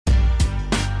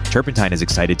Turpentine is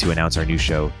excited to announce our new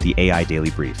show, The AI Daily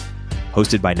Brief,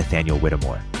 hosted by Nathaniel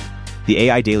Whittemore. The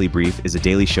AI Daily Brief is a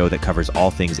daily show that covers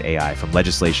all things AI, from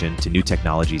legislation to new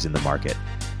technologies in the market,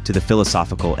 to the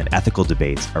philosophical and ethical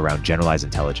debates around generalized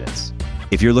intelligence.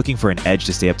 If you're looking for an edge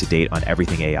to stay up to date on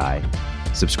everything AI,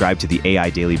 subscribe to the AI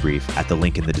Daily Brief at the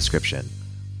link in the description.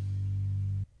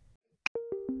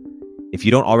 If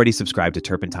you don't already subscribe to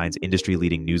Turpentine's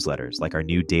industry-leading newsletters, like our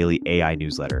new daily AI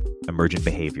newsletter, Emergent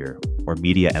Behavior, or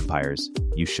Media Empires,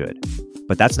 you should.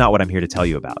 But that's not what I'm here to tell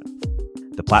you about.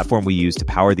 The platform we use to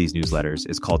power these newsletters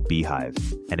is called Beehive,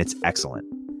 and it's excellent.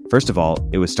 First of all,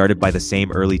 it was started by the same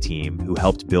early team who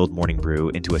helped build Morning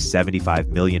Brew into a $75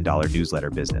 million newsletter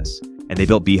business, and they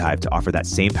built Beehive to offer that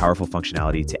same powerful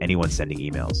functionality to anyone sending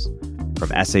emails.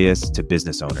 From essayists to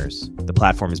business owners, the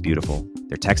platform is beautiful,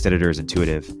 their text editor is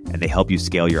intuitive, and they help you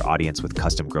scale your audience with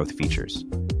custom growth features.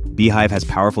 Beehive has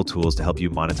powerful tools to help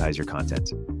you monetize your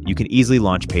content. You can easily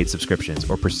launch paid subscriptions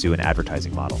or pursue an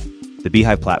advertising model. The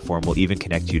Beehive platform will even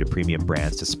connect you to premium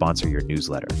brands to sponsor your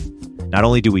newsletter. Not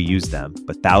only do we use them,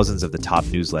 but thousands of the top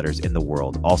newsletters in the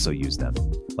world also use them,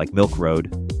 like Milk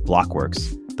Road,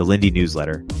 Blockworks, the Lindy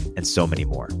newsletter, and so many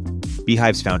more.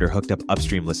 Beehive's founder hooked up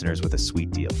Upstream listeners with a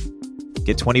sweet deal.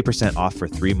 Get 20% off for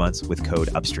 3 months with code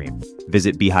UPSTREAM.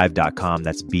 Visit beehive.com,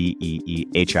 that's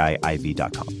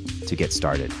BEEHIIV.com, to get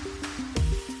started.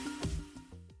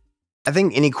 I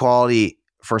think inequality,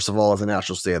 first of all, is a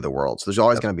natural state of the world. So there's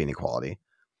always going to be inequality.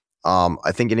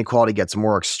 I think inequality gets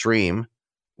more extreme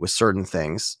with certain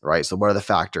things, right? So what are the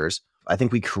factors? I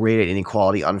think we created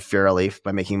inequality unfairly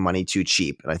by making money too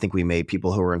cheap. And I think we made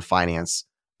people who are in finance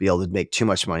be able to make too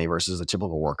much money versus a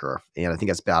typical worker. And I think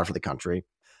that's bad for the country.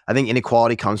 I think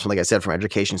inequality comes from, like I said, from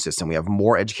education system. We have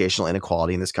more educational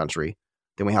inequality in this country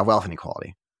than we have wealth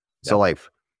inequality. Yeah. So like,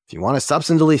 if you want to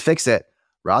substantively fix it,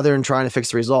 rather than trying to fix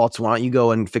the results, why don't you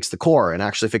go and fix the core and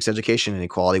actually fix education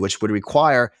inequality, which would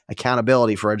require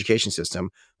accountability for our education system,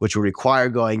 which would require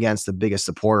going against the biggest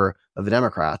supporter of the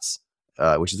Democrats,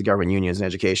 which is the government unions in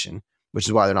education, which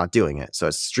is why they're not doing it. So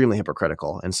it's extremely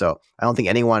hypocritical. And so I don't think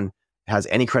anyone has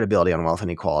any credibility on wealth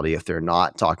inequality if they're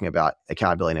not talking about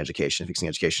accountability in education, fixing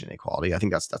education inequality. I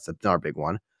think that's another big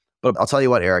one. But I'll tell you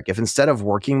what, Eric, if instead of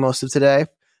working most of today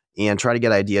and trying to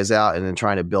get ideas out and then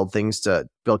trying to build things to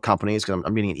build companies, because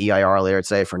I'm meeting an EIR later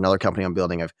today for another company I'm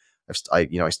building.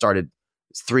 I started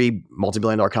 3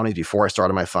 multi-billion-dollar companies before I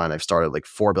started my fund. I've started like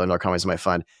 $4 billion companies in my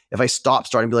fund. If I stop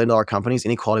starting billion-dollar companies,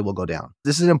 inequality will go down.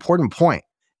 This is an important point.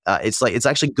 It's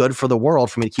actually good for the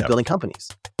world for me to keep building companies.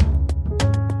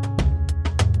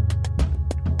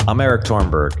 I'm Eric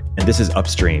Thornburg, and this is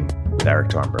Upstream with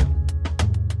Eric Thornburg.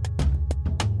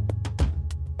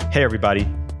 Hey, everybody.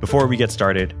 Before we get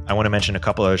started, I want to mention a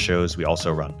couple other shows we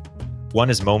also run.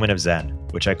 One is Moment of Zen,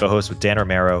 which I co-host with Dan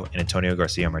Romero and Antonio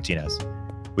Garcia Martinez.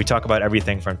 We talk about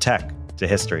everything from tech to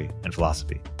history and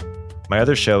philosophy. My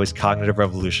other show is Cognitive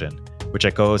Revolution, which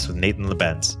I co-host with Nathan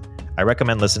Lebenz. I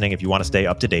recommend listening if you want to stay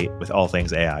up to date with all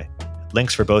things AI.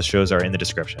 Links for both shows are in the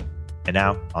description. And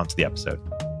now, on to the episode.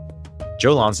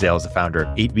 Joe Lonsdale is the founder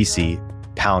of 8VC,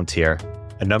 Palantir,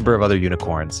 a number of other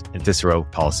unicorns, and Viscero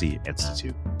Policy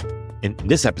Institute. In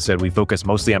this episode, we focus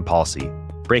mostly on policy,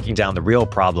 breaking down the real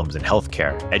problems in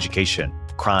healthcare, education,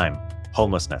 crime,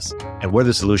 homelessness, and what are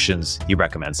the solutions he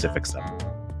recommends to fix them.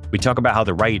 We talk about how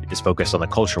the right is focused on the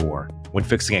culture war, when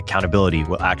fixing accountability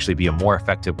will actually be a more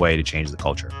effective way to change the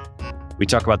culture. We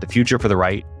talk about the future for the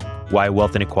right, why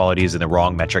wealth inequality is in the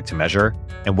wrong metric to measure,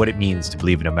 and what it means to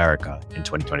believe in America in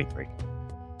 2023.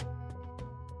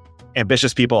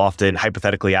 Ambitious people often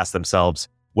hypothetically ask themselves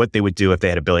what they would do if they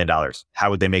had $1 billion. How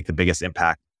would they make the biggest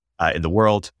impact in the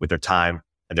world with their time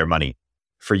and their money?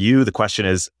 For you, the question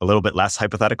is a little bit less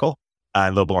hypothetical and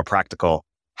a little bit more practical.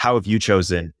 How have you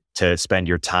chosen to spend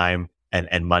your time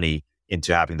and money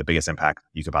into having the biggest impact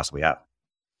you could possibly have?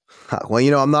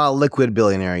 Well, I'm not a liquid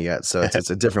billionaire yet, so it's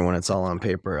a different one. It's all on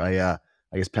paper. I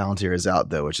guess Palantir is out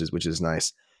though, which is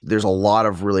nice. There's a lot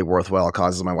of really worthwhile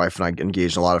causes. My wife and I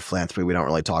engage in a lot of philanthropy. We don't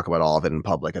really talk about all of it in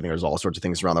public. I think there's all sorts of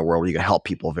things around the world where you can help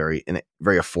people very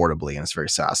affordably, and it's very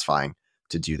satisfying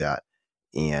to do that.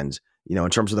 And, in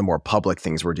terms of the more public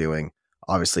things we're doing,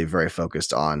 obviously very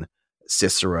focused on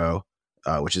Cicero,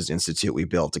 which is an institute we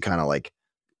built to kind of like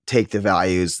take the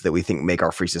values that we think make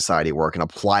our free society work and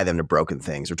apply them to broken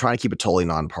things. We're trying to keep it totally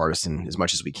nonpartisan as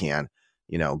much as we can,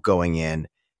 going in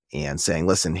and saying,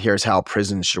 listen, here's how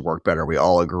prisons should work better. We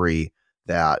all agree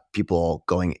that people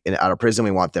going in out of prison,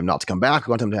 we want them not to come back.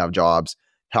 We want them to have jobs.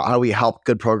 How do we help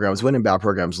good programs win and bad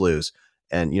programs lose?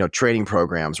 And, training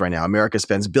programs right now, America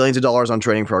spends billions of dollars on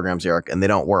training programs, Eric, and they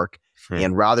don't work.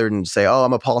 And rather than say, oh,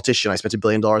 I'm a politician, I spent $1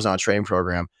 billion on a training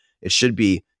program, it should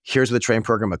be, here's what the training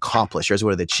program accomplished. Here's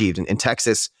what it achieved. And in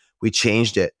Texas, we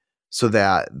changed it so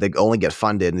that they only get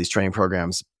funded in these training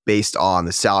programs based on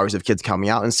the salaries of kids coming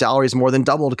out, and salaries more than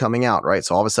doubled coming out, right?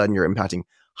 So all of a sudden you're impacting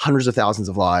hundreds of thousands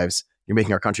of lives. You're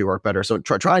making our country work better. So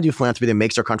try to do philanthropy that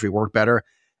makes our country work better.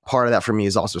 Part of that for me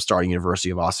is also starting University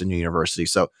of Austin New University.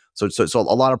 So a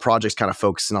lot of projects kind of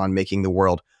focusing on making the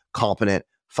world competent,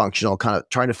 functional, kind of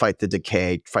trying to fight the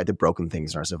decay, fight the broken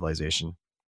things in our civilization.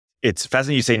 It's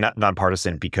fascinating you say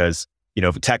nonpartisan because,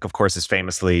 tech, of course, is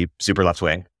famously super left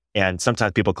wing. And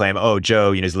sometimes people claim, oh,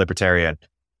 Joe, he's a libertarian.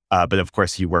 But of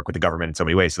course, you work with the government in so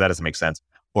many ways, so that doesn't make sense.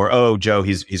 Or, oh, Joe,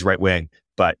 he's right wing,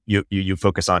 but you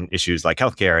focus on issues like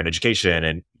healthcare and education,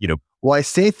 and Well, I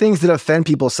say things that offend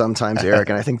people sometimes, Eric,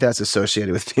 and I think that's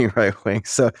associated with being right wing.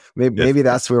 So maybe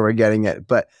that's where we're getting it.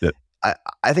 But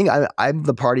I think I'm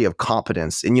the party of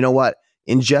competence, and you know what?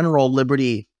 In general,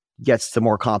 liberty gets to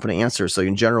more competent answers. So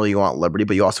in general, you want liberty,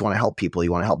 but you also want to help people.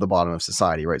 You want to help the bottom of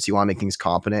society, right? So you want to make things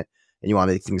competent, and you want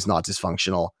to make things not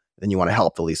dysfunctional. Then you want to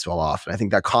help the least well off. And I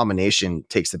think that combination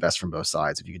takes the best from both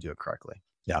sides if you could do it correctly.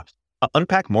 Yeah.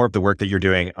 Unpack more of the work that you're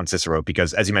doing on Cicero,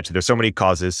 because as you mentioned, there's so many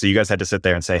causes. So you guys had to sit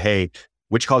there and say, hey,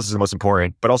 which causes are most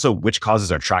important, but also which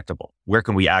causes are tractable? Where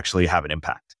can we actually have an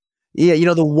impact? Yeah,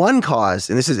 the one cause,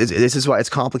 and this is why it's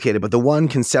complicated, but the one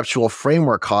conceptual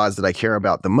framework cause that I care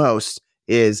about the most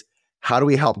is how do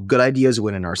we help good ideas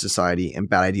win in our society and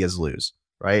bad ideas lose,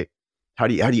 right? How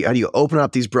do you open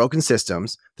up these broken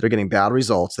systems that are getting bad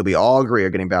results, that we all agree are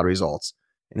getting bad results,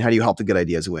 and how do you help the good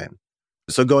ideas win?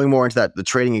 So going more into the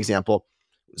trading example,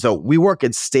 so we work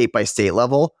at state by state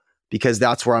level because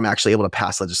that's where I'm actually able to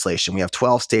pass legislation. We have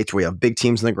 12 states where we have big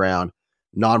teams on the ground,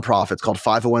 nonprofits called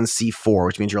 501c4,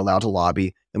 which means you're allowed to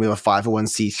lobby. Then we have a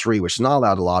 501c3, which is not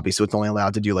allowed to lobby, so it's only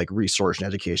allowed to do like research and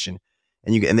education.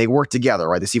 And they work together,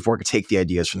 right? The C4 could take the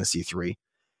ideas from the C3.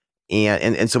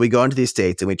 And so we go into these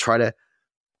states and we try to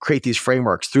create these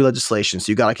frameworks through legislation.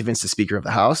 So you got to convince the Speaker of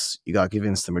the House, you got to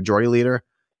convince the Majority Leader,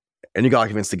 and you got to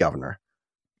convince the Governor.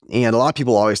 And a lot of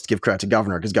people always give credit to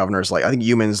Governor because governors, I think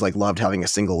humans loved having a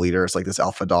single leader. It's like this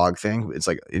alpha dog thing. It's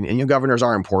like, and governors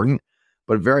are important,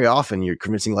 but very often you're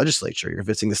convincing legislature, you're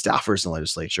convincing the staffers in the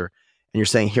legislature, and you're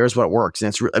saying, here's what works.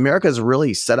 And America is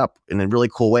really set up in a really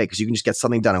cool way because you can just get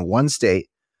something done in one state.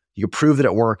 You can prove that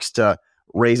it works to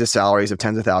raise the salaries of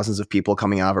tens of thousands of people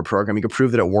coming out of a program. You can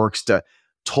prove that it works to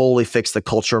totally fix the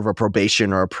culture of a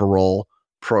probation or a parole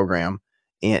program.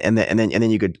 And then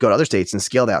you could go to other states and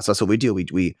scale that. So that's what we do.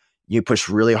 You push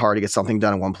really hard to get something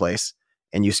done in one place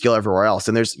and you scale everywhere else.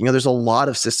 And there's a lot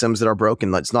of systems that are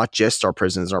broken. It's not just our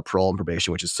prisons, our parole and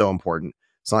probation, which is so important.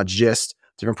 It's not just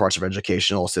different parts of our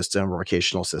educational system or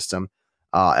vocational system.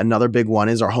 Another big one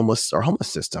is our homeless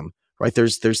system, right?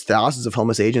 There's thousands of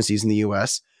homeless agencies in the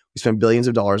US. We spend billions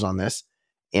of dollars on this,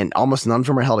 and almost none of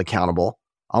them are held accountable.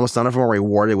 Almost none of them are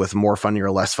rewarded with more funding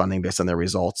or less funding based on their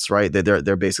results, right?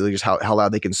 They're basically just how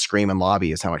loud they can scream and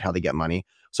lobby is how they get money.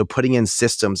 So putting in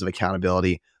systems of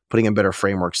accountability, putting in better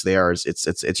frameworks there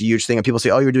it's a huge thing. And people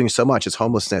say, oh, you're doing so much. It's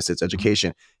homelessness, it's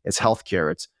education, it's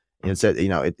healthcare,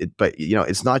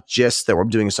 it's not just that we're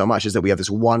doing so much, is that we have this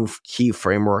one key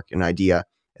framework and idea.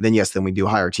 And then we do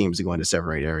hire teams to go into 7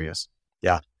 or 8 areas.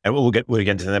 Yeah. And we'll get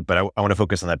into that, but I want to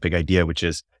focus on that big idea, which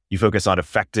is you focus on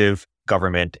effective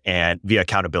government and via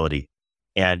accountability.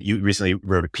 And you recently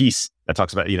wrote a piece that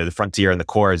talks about, the frontier and the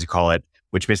core, as you call it,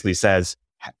 which basically says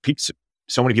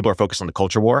so many people are focused on the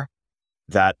culture war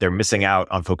that they're missing out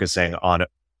on focusing on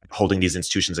holding these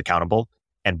institutions accountable.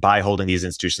 And by holding these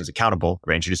institutions accountable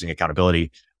or introducing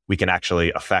accountability, we can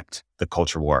actually affect the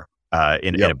culture war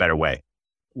in a better way.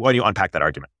 Why do you unpack that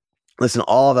argument? Listen,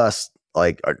 all of us,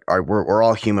 we're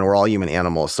all human. We're all human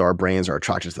animals. So our brains are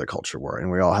attracted to the culture war, and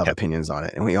we all have opinions on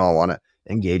it, and we all want to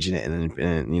engage in it.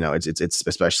 And it's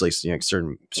especially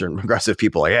certain progressive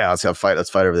people let's fight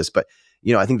over this. But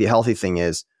I think the healthy thing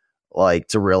is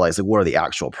to realize what are the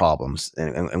actual problems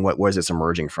and what is this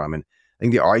emerging from. And I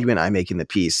think the argument I make in the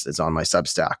piece is on my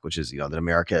Substack, which is that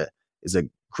America is a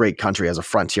great country as a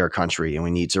frontier country, and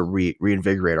we need to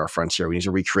reinvigorate our frontier. We need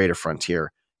to recreate a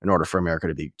frontier in order for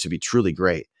America to be truly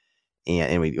great.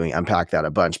 And we unpack that a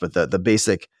bunch. But the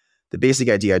basic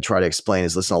idea I try to explain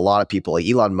is, listen, a lot of people, like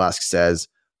Elon Musk says,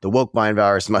 the woke mind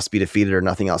virus must be defeated or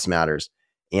nothing else matters.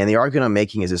 And the argument I'm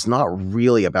making is it's not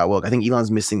really about woke. I think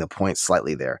Elon's missing the point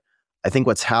slightly there. I think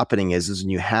what's happening is when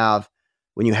you have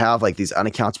these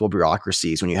unaccountable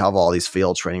bureaucracies, when you have all these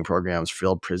failed training programs,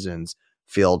 failed prisons,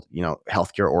 failed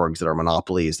healthcare orgs that are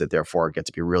monopolies that therefore get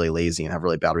to be really lazy and have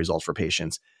really bad results for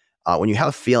patients. When you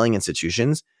have failing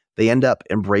institutions, they end up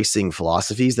embracing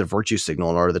philosophies that virtue signal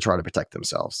in order to try to protect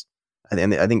themselves.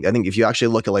 And I think if you actually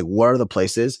look at what are the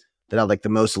places that have like the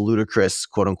most ludicrous,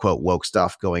 quote unquote, woke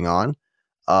stuff going on,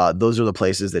 those are the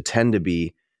places that tend to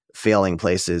be failing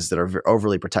places that are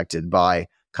overly protected by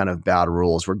kind of bad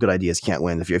rules where good ideas can't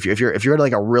win. If you're at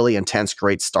like a really intense,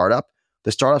 great startup,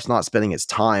 the startup's not spending its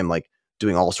time like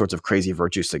doing all sorts of crazy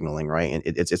virtue signaling, right? And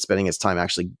it's spending its time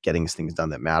actually getting things done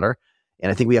that matter.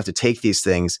 And I think we have to take these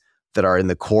things that are in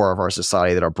the core of our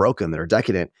society that are broken, that are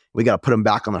decadent. We got to put them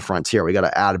back on the frontier. We got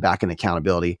to add back in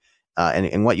accountability.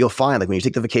 And what you'll find, like when you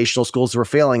take the vocational schools that are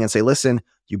failing and say, listen,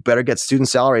 you better get student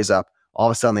salaries up, all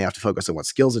of a sudden they have to focus on what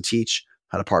skills to teach,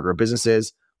 how to partner with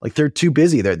businesses. Like they're too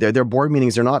busy. Their board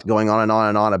meetings are not going on and on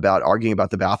and on about arguing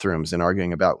about the bathrooms and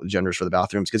arguing about genders for the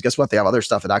bathrooms. Because guess what? They have other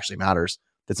stuff that actually matters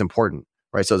that's important,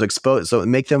 right? So so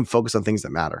make them focus on things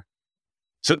that matter.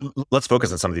 So let's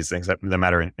focus on some of these things that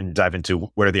matter and dive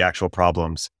into what are the actual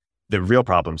problems, the real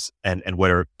problems, and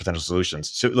what are potential solutions.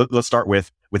 So let's start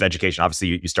with education.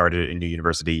 Obviously, you started a new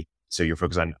university, so you're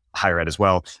focused on higher ed as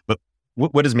well. But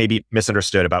what is maybe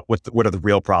misunderstood about what are the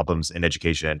real problems in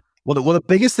education? Well, the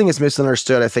biggest thing is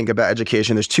misunderstood, I think, about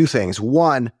education. There's two things.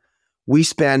 One, we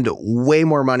spend way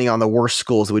more money on the worst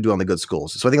schools than we do on the good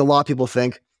schools. So I think a lot of people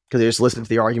think, because they just listen to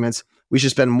the arguments, we should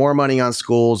spend more money on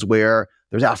schools where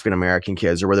there's African-American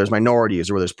kids or where there's minorities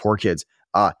or where there's poor kids.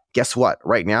 Guess what?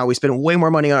 Right now, we spend way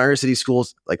more money on inner city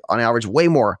schools, like on average, way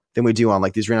more than we do on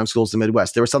like these random schools in the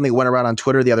Midwest. There was something that went around on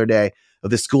Twitter the other day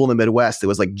of this school in the Midwest that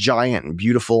was like giant and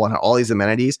beautiful and had all these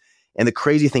amenities. And the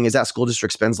crazy thing is that school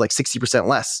district spends like 60%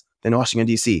 less than Washington,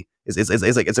 D.C.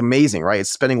 It's amazing, right? It's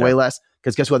spending way less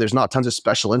because guess what? There's not tons of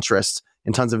special interests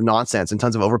and tons of nonsense and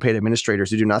tons of overpaid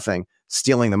administrators who do nothing,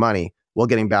 stealing the money while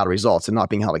getting bad results and not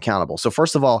being held accountable. So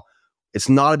first of all, it's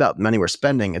not about money we're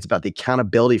spending. It's about the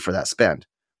accountability for that spend.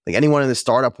 Like anyone in the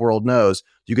startup world knows,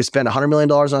 you could spend $100 million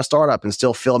on a startup and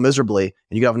still fail miserably. And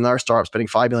you could have another startup spending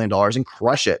 $5 million and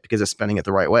crush it because it's spending it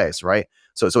the right ways, right?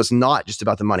 So it's not just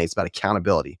about the money. It's about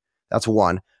accountability. That's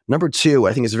one. Number two,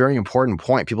 I think is a very important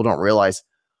point. People don't realize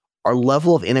our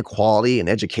level of inequality in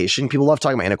education. People love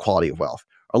talking about inequality of wealth.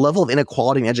 Our level of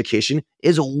inequality in education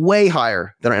is way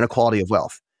higher than our inequality of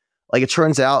wealth. Like it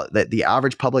turns out that the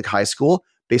average public high school,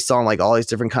 based on like all these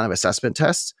different kind of assessment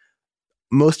tests,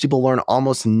 most people learn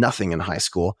almost nothing in high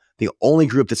school. The only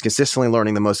group that's consistently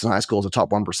learning the most in high school is the top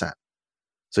 1%.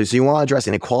 So you want to address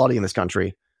inequality in this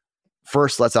country.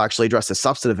 First, let's actually address the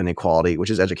substantive inequality, which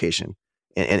is education.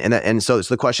 And so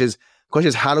the question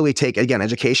is, how do we take, again,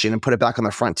 education and put it back on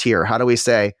the frontier? How do we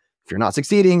say, if you're not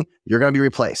succeeding, you're going to be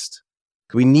replaced?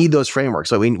 We need those frameworks.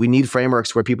 So we need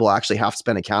frameworks where people actually have to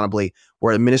spend accountably,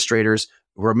 where administrators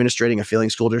who are administrating a failing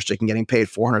school district and getting paid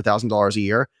 $400,000 a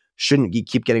year shouldn't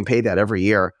keep getting paid that every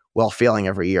year while failing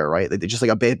every year, right? They're just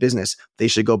like a bad business. They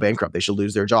should go bankrupt. They should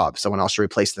lose their job. Someone else should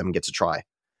replace them and get to try.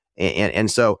 And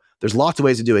so there's lots of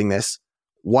ways of doing this.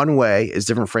 One way is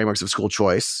different frameworks of school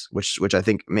choice, which I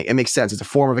think it makes sense. It's a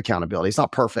form of accountability. It's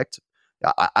not perfect.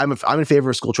 I'm in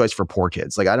favor of school choice for poor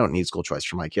kids. Like I don't need school choice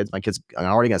for my kids. My kids, I'm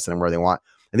already going to send them where they want.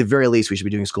 At the very least, we should be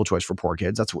doing school choice for poor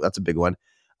kids. That's a big one.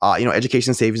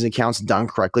 Education savings accounts done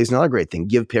correctly is another great thing.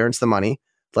 Give parents the money.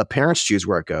 Let parents choose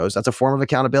where it goes. That's a form of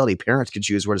accountability. Parents can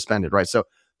choose where to spend it, right? So,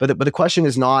 but the question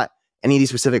is not any of these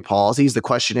specific policies. The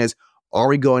question is, are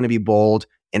we going to be bold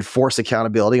and force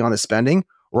accountability on the spending?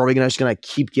 Or are we just going to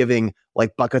keep giving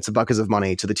like buckets of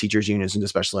money to the teachers' unions and to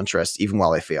special interests, even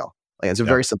while they fail? Like, it's a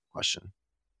very simple question.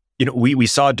 We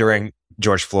saw during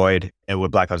George Floyd and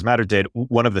what Black Lives Matter did,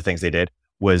 one of the things they did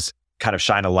was kind of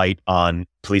shine a light on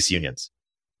police unions.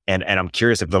 And I'm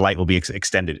curious if the light will be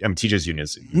extended. Teachers'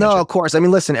 unions. No, of course. I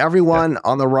mean, listen, everyone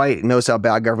on the right knows how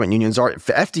bad government unions are.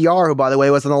 FDR, who, by the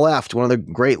way, was on the left, one of the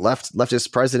great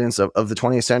leftist presidents of the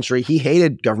 20th century, he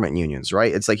hated government unions,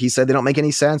 right? It's like he said, they don't make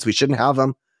any sense. We shouldn't have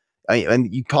them.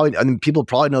 People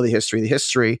probably know the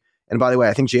history. And by the way,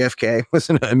 I think JFK was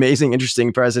an amazing,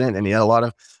 interesting president, and he had a lot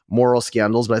of moral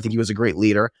scandals, but I think he was a great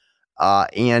leader.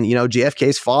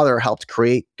 JFK's father helped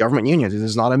create government unions. This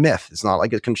is not a myth. It's not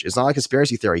like a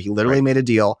conspiracy theory. He literally made a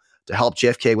deal to help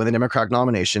JFK win the Democratic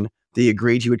nomination. They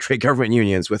agreed he would create government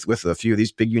unions with a few of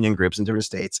these big union groups in different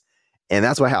states. And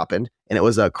that's what happened. And it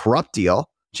was a corrupt deal.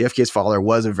 JFK's father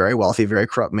was a very wealthy, very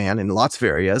corrupt man in lots of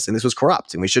areas. And this was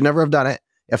corrupt. And we should never have done it.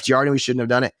 FDR knew we shouldn't have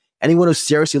done it. Anyone who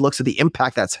seriously looks at the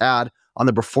impact that's had on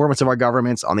the performance of our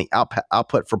governments, on the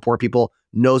output for poor people,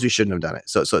 knows we shouldn't have done it.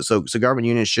 So government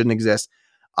unions shouldn't exist.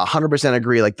 100%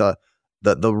 agree. Like the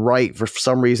right, for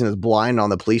some reason, is blind on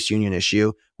the police union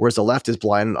issue, whereas the left is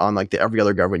blind on like every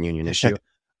other government union issue.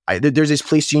 There's this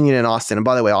police union in Austin. And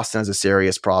by the way, Austin has a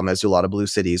serious problem, as do a lot of blue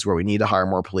cities, where we need to hire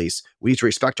more police. We need to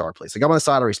respect our police. Like I'm on the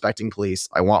side of respecting police.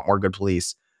 I want more good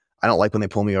police. I don't like when they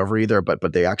pull me over either,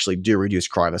 but they actually do reduce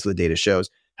crime. That's what the data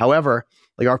shows. However,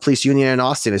 like our police union in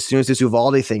Austin, as soon as this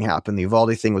Uvalde thing happened, the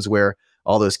Uvalde thing was where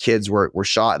all those kids were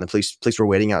shot and the police were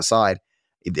waiting outside.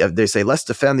 They say, let's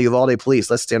defend the Uvalde police.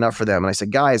 Let's stand up for them. And I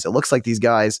said, guys, it looks like these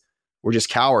guys were just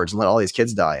cowards and let all these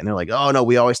kids die. And they're like, oh no,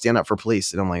 we always stand up for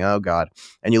police. And I'm like, oh God.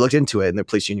 And you looked into it and the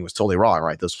police union was totally wrong,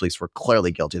 right? Those police were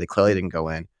clearly guilty. They clearly didn't go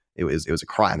in. It was a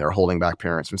crime. They were holding back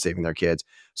parents from saving their kids.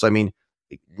 So, I mean,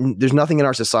 there's nothing in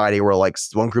our society where like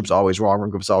one group's always wrong, one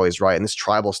group's always right. And this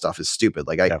tribal stuff is stupid.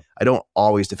 Like I don't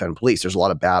always defend police. There's a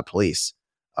lot of bad police.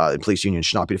 The police union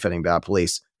should not be defending bad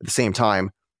police. At the same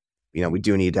time, we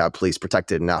do need to have police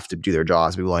protected enough to do their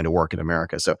jobs, be willing to work in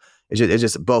America. So it's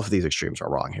just both of these extremes are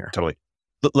wrong here. Totally.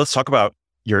 Let's talk about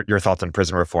your thoughts on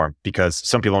prison reform, because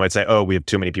some people might say, oh, we have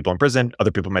too many people in prison.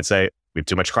 Other people might say we have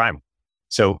too much crime.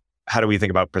 So how do we think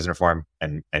about prison reform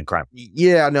and crime?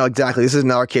 Yeah, no, exactly. This is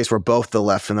another case where both the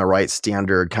left and the right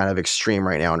standard kind of extreme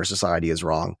right now in our society is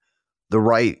wrong. The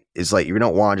right is like, you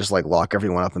don't want to just like lock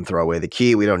everyone up and throw away the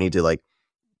key. We don't need to like,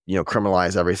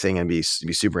 criminalize everything and be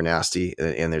super nasty.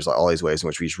 And there's like all these ways in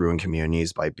which we just ruin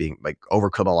communities by being like over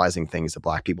criminalizing things that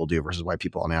Black people do versus white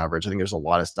people on average. I think there's a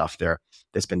lot of stuff there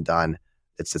that's been done.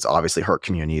 It's obviously hurt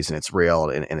communities and it's real.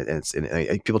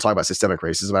 And people talk about systemic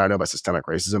racism. I don't know about systemic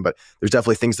racism, but there's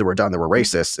definitely things that were done that were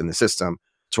racist in the system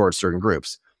towards certain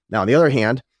groups. Now, on the other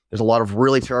hand, there's a lot of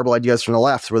really terrible ideas from the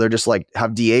left where they're just like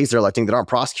have DAs they're electing that aren't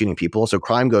prosecuting people. So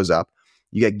crime goes up.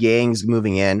 You get gangs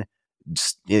moving in.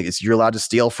 You're allowed to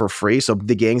steal for free. So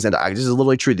the gangs, and this is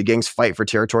literally true, the gangs fight for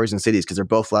territories and cities because they're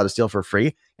both allowed to steal for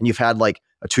free. And you've had like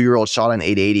a 2-year-old shot on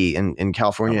 880 in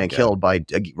California and killed by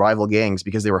rival gangs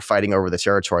because they were fighting over the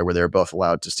territory where they were both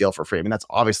allowed to steal for free. I mean, that's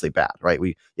obviously bad, right?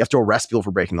 You have to arrest people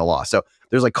for breaking the law. So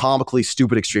there's like comically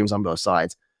stupid extremes on both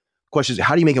sides. Question is,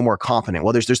 how do you make it more competent?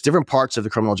 Well, there's different parts of the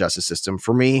criminal justice system.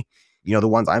 For me, the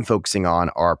ones I'm focusing on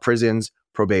are prisons,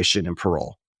 probation, and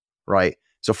parole, right?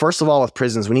 So first of all, with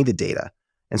prisons, we need the data.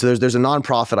 And so there's a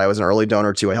nonprofit I was an early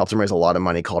donor to. I helped them raise a lot of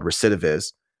money called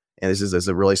Recidiviz. And this is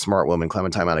a really smart woman,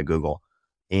 Clementine out of Google.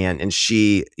 And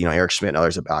she, Eric Schmidt and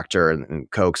others have backed her and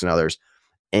Cokes and others.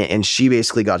 And she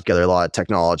basically got together a lot of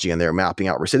technology and they're mapping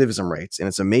out recidivism rates. And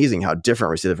it's amazing how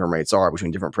different recidivism rates are between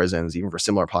different prisons, even for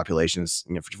similar populations,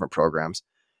 for different programs.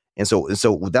 And so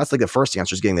that's like the first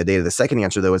answer is getting the data. The second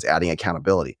answer though is adding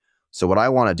accountability. So what I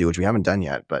want to do, which we haven't done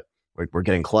yet, but we're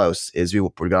getting close, is we're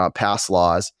going to pass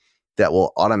laws that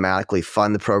will automatically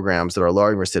fund the programs that are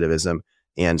lowering recidivism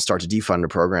and start to defund the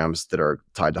programs that are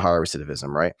tied to higher recidivism,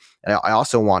 right? And I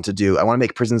also want to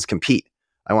make prisons compete.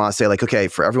 I want to say like, okay,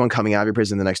 for everyone coming out of your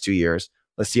prison in the next 2 years,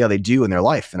 let's see how they do in their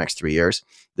life the next 3 years.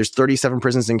 There's 37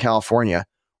 prisons in California.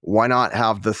 Why not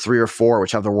have the 3 or 4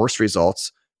 which have the worst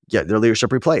results get their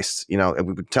leadership replaced? We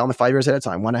would tell them 5 years ahead of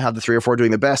time. Why not have the 3 or 4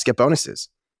 doing the best get bonuses?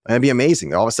 And it'd be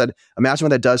amazing. All of a sudden, imagine what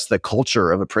that does to the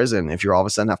culture of a prison if you're all of a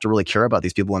sudden have to really care about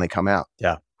these people when they come out.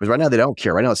 Yeah. Because right now they don't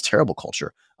care. Right now it's terrible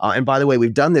culture. And by the way,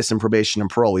 we've done this in probation and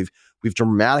parole. We've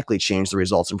dramatically changed the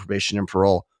results in probation and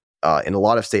parole in a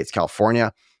lot of states.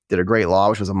 California did a great law,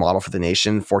 which was a model for the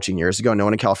nation 14 years ago. No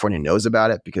one in California knows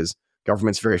about it because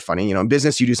government's very funny. In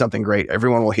business, you do something great,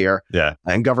 everyone will hear. Yeah.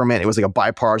 And government, it was like a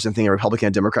bipartisan thing. A Republican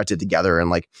and Democrat did together in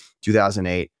like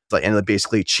 2008. And it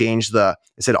basically changed it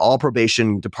said all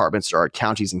probation departments are at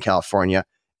counties in California.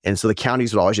 And so the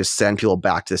counties would always just send people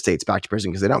back to the states, back to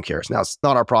prison because they don't care. So now it's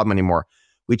not our problem anymore.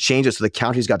 We changed it so the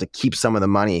counties got to keep some of the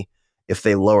money if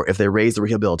they raise the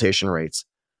rehabilitation rates.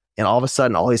 And all of a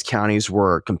sudden, all these counties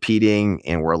were competing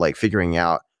and were like figuring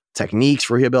out techniques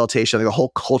for rehabilitation. Like the whole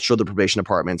culture of the probation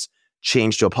departments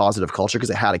changed to a positive culture because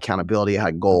it had accountability, it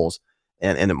had goals.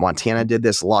 And Montana did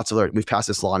this. We've passed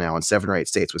this law now in 7 or 8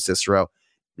 states with Cicero.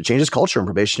 It changes culture in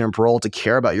probation and parole to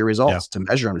care about your results, to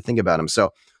measure them, to think about them.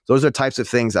 So those are types of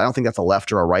things. I don't think that's a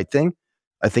left or a right thing.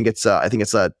 I think it's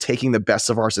taking the best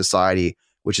of our society,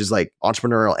 which is like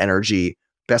entrepreneurial energy,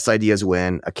 best ideas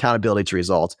win, accountability to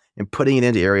results, and putting it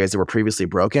into areas that were previously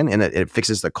broken, and it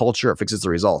fixes the culture, it fixes the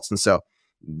results. And so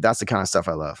that's the kind of stuff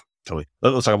I love. Totally.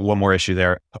 Let's talk about one more issue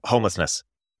there: homelessness.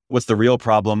 What's the real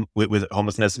problem with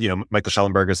homelessness? Michael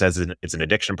Schellenberger says it's an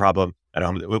addiction problem.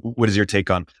 What is your take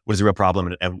on what is the real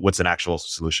problem and what's an actual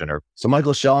solution? So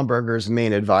Michael Schellenberger's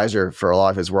main advisor for a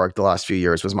lot of his work the last few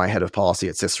years was my head of policy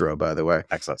at Cicero, by the way.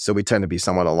 Excellent. So we tend to be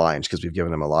somewhat aligned because we've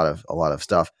given him a lot of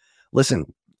stuff.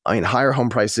 Listen, higher home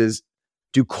prices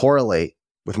do correlate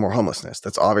with more homelessness.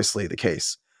 That's obviously the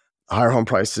case. Higher home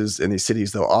prices in these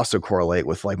cities, though, also correlate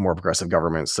with like more progressive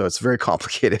governments. So it's very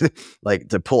complicated, like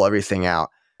to pull everything out.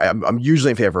 I'm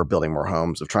usually in favor of building more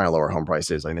homes, of trying to lower home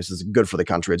prices. This is good for the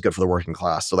country. It's good for the working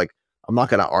class. So I'm not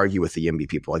going to argue with the YIMBY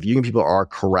people. If YIMBY people are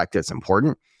correct, it's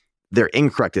important. They're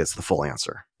incorrect, it's the full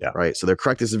answer. Yeah. Right. So they're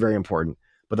correct, this is very important.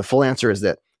 But the full answer is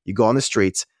that You go on the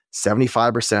streets,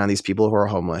 75% of these people who are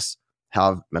homeless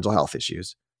have mental health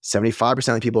issues. 75%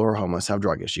 of the people who are homeless have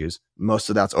drug issues. Most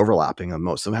of that's overlapping, and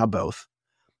most of them have both.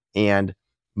 And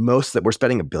most that we're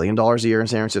spending $1 billion a year in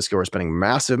San Francisco. We're spending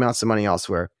massive amounts of money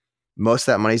elsewhere. Most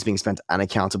of that money is being spent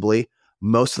unaccountably.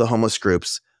 Most of the homeless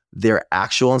groups, their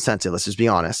actual incentive, let's just be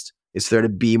honest, is there to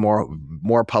be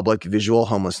more public visual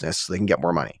homelessness so they can get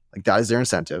more money. Like that is their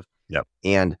incentive. Yep.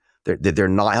 And they're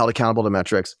not held accountable to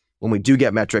metrics. When we do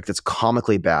get metric, that's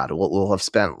comically bad. We'll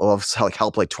have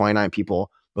helped like 29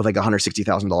 people with like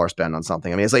 $160,000 spend on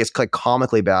something. I mean, it's like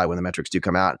comically bad when the metrics do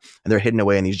come out and they're hidden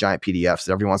away in these giant PDFs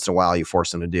that every once in a while you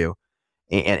force them to do.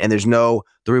 And there's the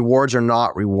rewards are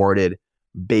not rewarded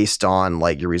based on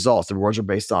like your results. The rewards are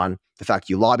based on the fact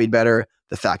you lobbied better,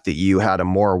 the fact that you had a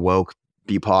more woke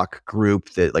BIPOC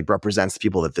group that like represents the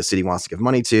people that the city wants to give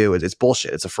money to. It's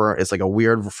bullshit. It's like a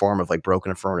weird form of like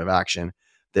broken affirmative action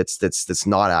that's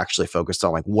not actually focused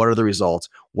on like what are the results,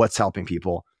 what's helping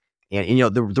people. And you know,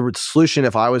 the solution,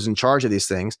 if I was in charge of these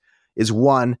things, is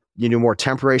one, you do more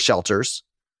temporary shelters,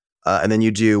 and then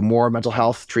you do more mental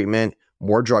health treatment,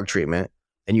 more drug treatment,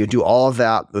 and you do all of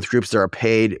that with groups that are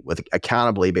paid with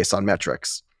accountably based on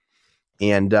metrics.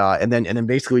 And then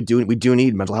basically we do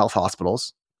need mental health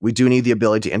hospitals. We do need the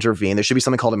ability to intervene. There should be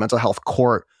something called a mental health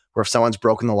court, where if someone's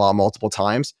broken the law multiple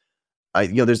times, this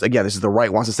is the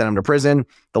right wants to send them to prison.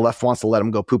 The left wants to let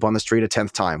them go poop on the street a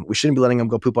 10th time. We shouldn't be letting them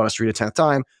go poop on a street a 10th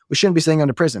time. We shouldn't be sending them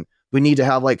to prison. We need to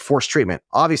have like forced treatment.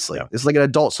 Obviously, It's like an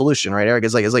adult solution, right, Eric?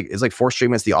 It's like forced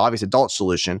treatment's the obvious adult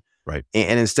solution, right?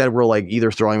 And instead, we're like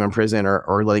either throwing them in prison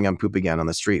or letting them poop again on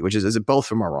the street, which is both of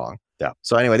them are wrong. Yeah.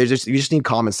 So anyway, you just need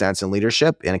common sense and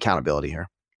leadership and accountability here.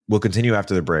 We'll continue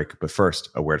after the break, but first,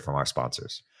 a word from our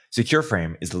sponsors.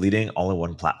 SecureFrame is the leading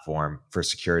all-in-one platform for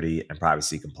security and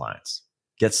privacy compliance.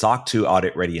 Get SOC 2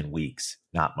 audit ready in weeks,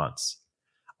 not months.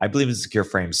 I believe in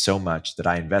SecureFrame so much that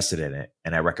I invested in it,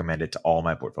 and I recommend it to all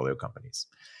my portfolio companies.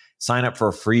 Sign up for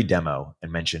a free demo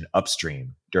and mention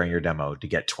Upstream during your demo to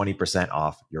get 20%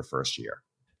 off your first year.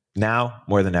 Now,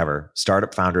 more than ever,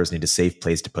 startup founders need a safe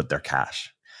place to put their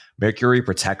cash. Mercury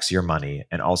protects your money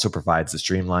and also provides the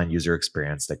streamlined user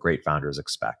experience that great founders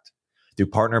expect. Through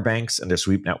partner banks and their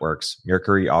sweep networks,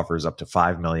 Mercury offers up to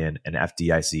 $5 million in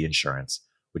FDIC insurance,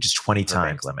 which is 20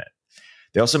 times limit.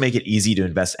 They also make it easy to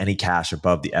invest any cash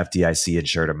above the FDIC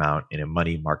insured amount in a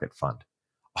money market fund.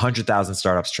 100,000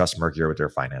 startups trust Mercury with their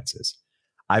finances.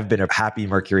 I've been a happy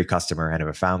Mercury customer and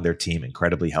have found their team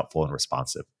incredibly helpful and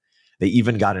responsive. They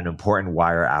even got an important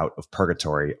wire out of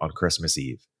purgatory on Christmas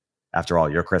Eve. After all,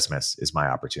 your Christmas is my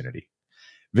opportunity.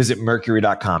 Visit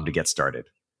Mercury.com to get started.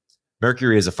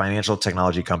 Mercury is a financial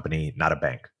technology company, not a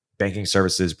bank. Banking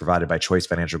services provided by Choice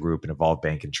Financial Group and Evolve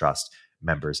Bank and Trust,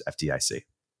 members FDIC.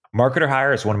 Marketer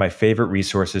Hire is one of my favorite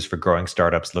resources for growing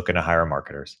startups looking to hire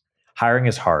marketers. Hiring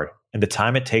is hard, and the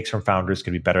time it takes from founders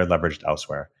could be better leveraged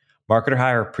elsewhere. Marketer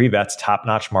Hire pre-vets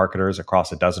top-notch marketers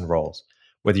across a dozen roles.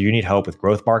 Whether you need help with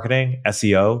growth marketing,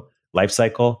 SEO,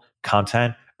 lifecycle,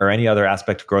 content, or any other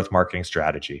aspect of growth marketing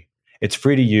strategy. It's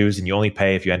free to use, and you only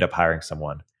pay if you end up hiring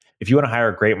someone. If you want to hire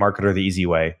a great marketer the easy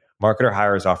way, Marketer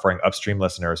Hire is offering Upstream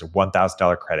listeners a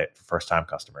 $1,000 credit for first-time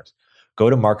customers. Go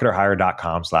to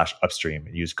marketerhire.com/upstream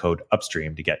and use code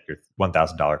upstream to get your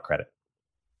 $1,000 credit.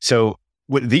 So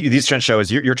what these trends show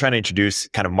is you're trying to introduce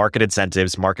kind of market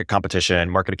incentives, market competition,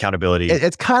 market accountability.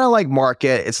 It's kind of like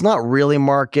market. It's not really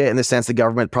market in the sense the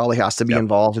government probably has to be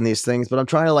involved in these things, but I'm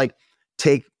trying to like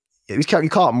take, you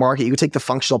call it market, you could take the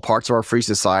functional parts of our free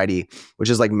society, which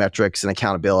is like metrics and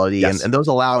accountability, and those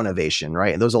allow innovation,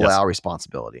 right? And those allow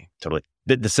responsibility. Totally.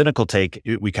 The cynical take,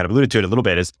 we kind of alluded to it a little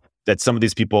bit, is that some of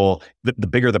these people, the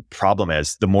bigger the problem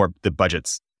is, the more the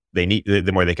budgets they need,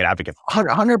 the more they can advocate.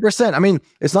 100%. I mean,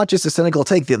 it's not just a cynical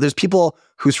take. There's people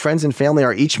whose friends and family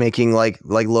are each making like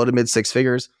low to mid six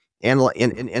figures, and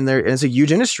it's a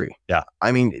huge industry. Yeah.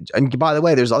 I mean, and by the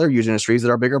way, there's other huge industries that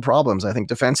are bigger problems. I think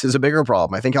defense is a bigger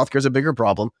problem. I think healthcare is a bigger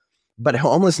problem, but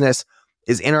homelessness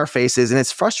is in our faces. And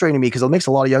it's frustrating to me because it makes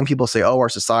a lot of young people say, oh, our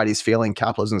society is failing.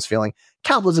 Capitalism is failing.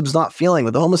 Capitalism is not failing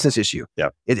with the homelessness issue. Yeah.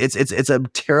 It's a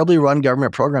terribly run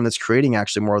government program that's creating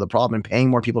actually more of the problem and paying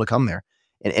more people to come there.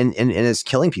 And it's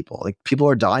killing people. Like people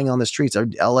are dying on the streets.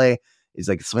 LA is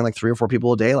like something like 3 or 4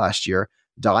 people a day last year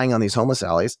dying on these homeless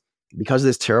alleys because of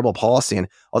this terrible policy. And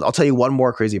I'll tell you one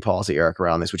more crazy policy, Eric,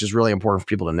 around this, which is really important for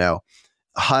people to know.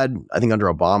 HUD, I think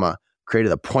under Obama,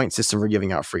 created a point system for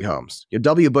giving out free homes.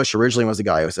 W. Bush originally was the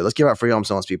guy who said, let's give out free homes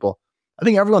to homeless people. I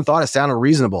think everyone thought it sounded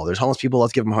reasonable. There's homeless people,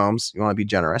 let's give them homes. You want to be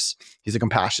generous. He's a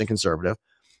compassionate conservative.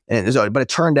 But it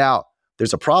turned out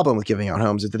there's a problem with giving out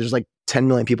homes, is that there's like 10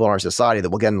 million people in our society that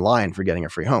will get in line for getting a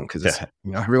free home because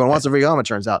everyone wants a free home, it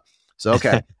turns out. So,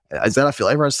 okay, is that a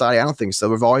flavor of society? I don't think so.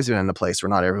 We've always been in a place where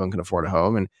not everyone can afford a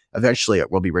home, and eventually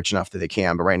it will be rich enough that they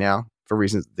can. But right now, for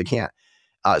reasons they can't.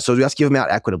 So we have to give them out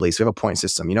equitably. So we have a point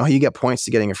system. You know how you get points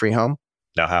to getting a free home?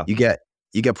 No, how? You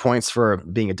get points for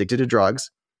being addicted to drugs.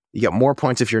 You get more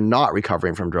points if you're not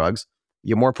recovering from drugs.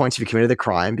 You get more points if you committed a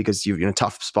crime because you're in a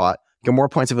tough spot. You get more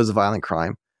points if it was a violent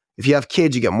crime. If you have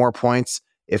kids, you get more points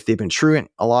if they've been truant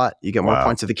a lot. You get more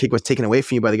points if the kid was taken away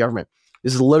from you by the government.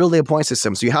 This is literally a point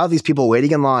system. So you have these people waiting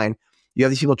in line. You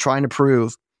have these people trying to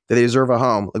prove that they deserve a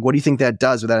home. Like, what do you think that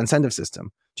does with that incentive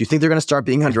system? Do you think they're going to start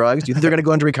being on drugs? Do you think they're going to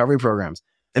go into recovery programs?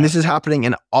 And this is happening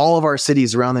in all of our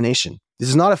cities around the nation. This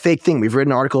is not a fake thing. We've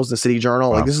written articles in the City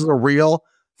Journal. Like, this is a real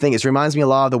thing. It reminds me a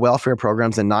lot of the welfare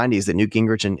programs in the 90s that Newt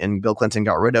Gingrich and Bill Clinton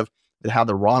got rid of that had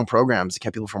the wrong programs that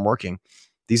kept people from working.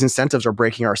 These incentives are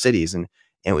breaking our cities. And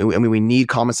we need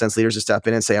common sense leaders to step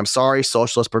in and say, I'm sorry,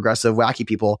 socialist, progressive, wacky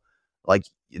people. Like,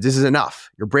 this is enough.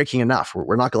 You're breaking enough.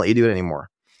 We're not going to let you do it anymore.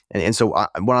 And so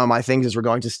one of my things is we're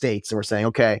going to states and we're saying,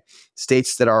 okay,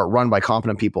 states that are run by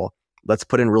competent people, let's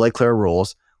put in really clear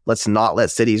rules. Let's not let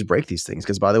cities break these things.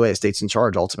 Because by the way, a state's in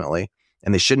charge ultimately,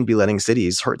 and they shouldn't be letting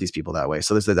cities hurt these people that way.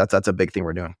 So that's a big thing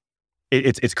we're doing.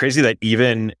 It's crazy that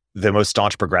even the most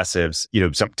staunch progressives,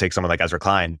 take someone like Ezra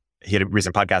Klein. He had a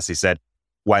recent podcast. He said,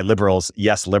 why liberals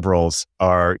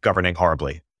are governing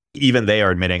horribly. Even they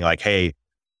are admitting like, hey,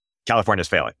 California's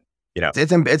failing.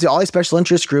 It's all these special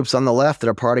interest groups on the left that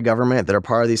are part of government, that are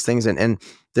part of these things. And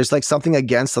there's like something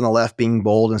against on the left being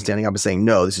bold and standing up and saying,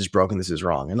 no, this is broken, this is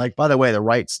wrong. And like, by the way, the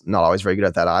right's not always very good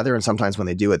at that either. And sometimes when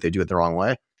they do it the wrong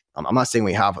way. I'm not saying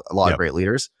we have a lot of great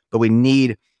leaders, but we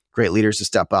need great leaders to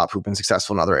step up who've been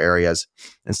successful in other areas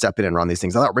and step in and run these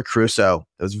things. I thought Rick Caruso,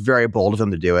 it was very bold of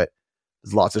him to do it.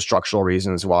 There's lots of structural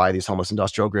reasons why these homeless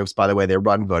industrial groups, by the way, they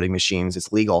run voting machines.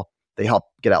 It's legal. They help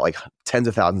get out like tens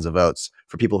of thousands of votes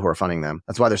for people who are funding them.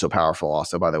 That's why they're so powerful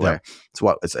also, by the way.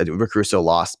 Rick Caruso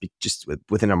lost just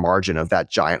within a margin of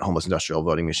that giant homeless industrial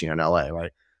voting machine in LA,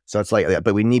 right? So it's like,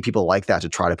 but we need people like that to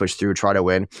try to push through, try to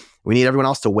win. We need everyone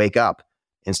else to wake up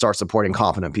and start supporting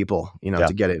competent people,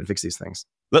 to get it and fix these things.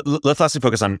 Let's lastly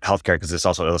focus on healthcare, because this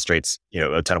also illustrates,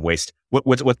 a ton of waste.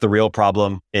 What's the real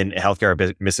problem in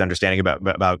healthcare? Misunderstanding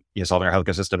about solving our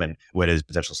healthcare system, and what is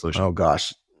potential solution? Oh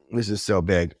gosh, this is so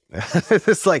big.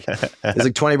 It's like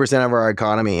 20% of our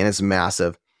economy, and it's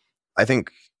massive. I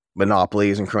think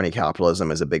monopolies and crony capitalism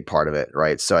is a big part of it,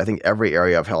 right? So I think every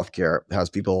area of healthcare has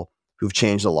people who've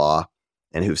changed the law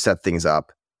and who've set things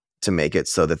up to make it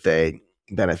so that they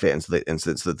benefit, and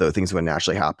so that the things that would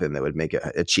naturally happen that would make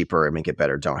it cheaper and make it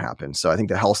better don't happen. So I think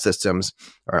the health systems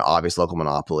are an obvious local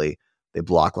monopoly. They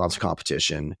block lots of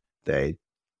competition. They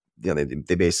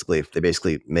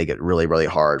basically make it really, really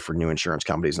hard for new insurance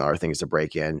companies and other things to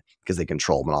break in because they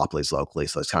control monopolies locally.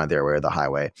 So it's kind of their way or the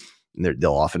highway. And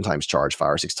they'll oftentimes charge 5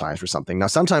 or 6 times for something. Now,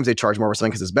 sometimes they charge more for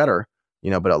something because it's better,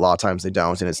 but a lot of times they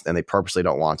don't, and they purposely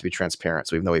don't want it to be transparent.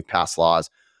 So even though we've passed laws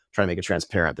trying to make it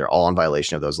transparent, they're all in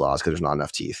violation of those laws because there's not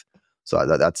enough teeth. So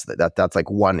that's like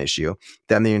one issue.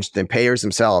 Then the payers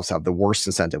themselves have the worst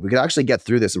incentive. We could actually get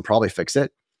through this and probably fix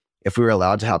it if we were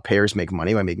allowed to have payers make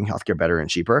money by making healthcare better and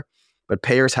cheaper. But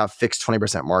payers have fixed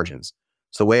 20% margins.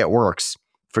 So the way it works,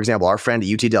 for example, our friend at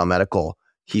UT Dell Medical,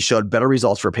 he showed better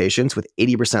results for patients with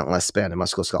 80% less spend in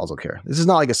musculoskeletal care. This is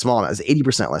not like a small amount, it's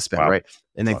 80% less spend, right?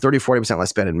 And then 30-40% less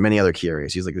spend in many other key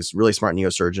areas. He's like this really smart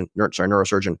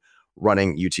neurosurgeon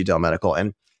running UT Dell Medical.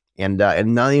 And none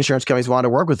of the insurance companies wanted to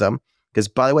work with them because,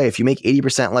 by the way, if you make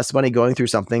 80% less money going through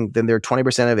something, then they're 20%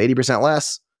 of 80%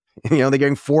 less. They're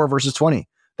getting 4 versus 20.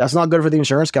 That's not good for the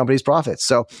insurance company's profits.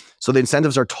 So the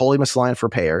incentives are totally misaligned for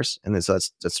payers. And then, so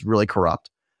that's really corrupt.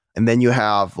 And then you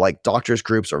have like doctors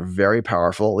groups are very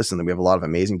powerful. Listen, we have a lot of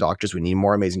amazing doctors. We need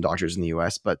more amazing doctors in the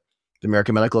US, but the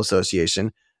American Medical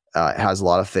Association has a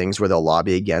lot of things where they'll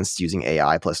lobby against using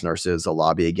AI plus nurses. They'll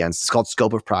lobby against, it's called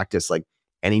scope of practice, like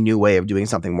any new way of doing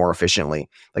something more efficiently.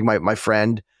 Like my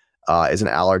friend is an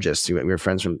allergist. We were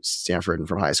friends from Stanford and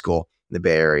from high school in the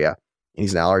Bay Area. And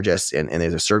he's an allergist, and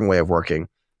there's a certain way of working.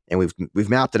 And we've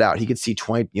mapped it out. He could see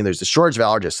 20, there's a shortage of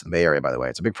allergists in the Bay Area, by the way.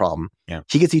 It's a big problem. Yeah.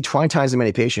 He could see 20 times as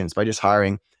many patients by just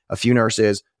hiring a few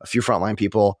nurses, a few frontline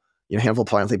people, a handful of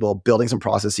plant people, building some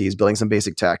processes, building some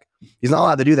basic tech. He's not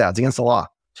allowed to do that. It's against the law.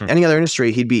 Any other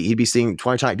industry, he'd be seeing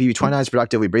 20 times, he'd be 20 times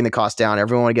productive. We bring the cost down.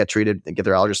 Everyone would get treated and get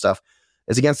their allergy stuff.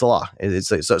 It's against the law.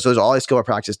 So there's all these scope of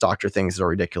practice doctor things that are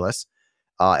ridiculous.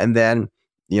 And then,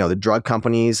 the drug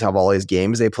companies have all these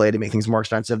games they play to make things more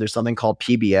expensive. There's something called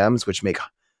PBMs, which make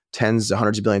tens to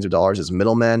hundreds of billions of dollars as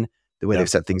middlemen, the way they've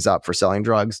set things up for selling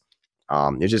drugs.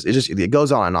 It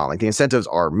goes on and on. Like the incentives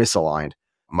are misaligned.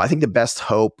 I think the best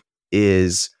hope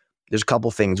is there's a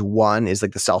couple things. One is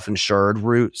like the self-insured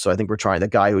route. So I think the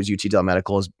guy who's UT Dell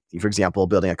Medical is, for example,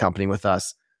 building a company with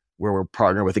us where we're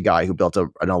partnered with a guy who built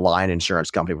an aligned insurance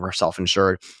company. We're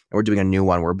self-insured, and we're doing a new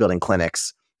one. We're building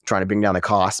clinics, trying to bring down the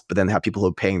cost, but then have people who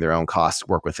are paying their own costs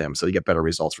work with him, so you get better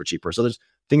results for cheaper. So there's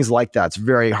things like that. It's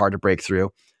very hard to break through.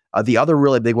 The other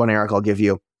really big one, Eric, I'll give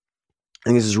you, I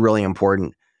think this is really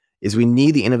important, is we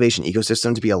need the innovation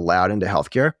ecosystem to be allowed into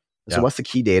healthcare. So what's the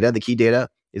key data? The key data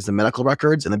is the medical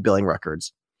records and the billing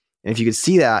records. And if you could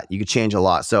see that, you could change a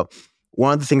lot. So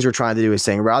one of the things we're trying to do is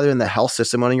saying, rather than the health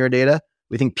system owning your data,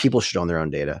 we think people should own their own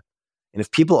data. And if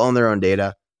people own their own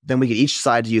data, then we could each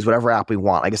decide to use whatever app we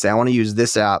want. Like I say, I want to use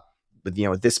this app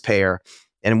with this payer.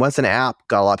 And once an app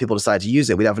got a lot of people decide to use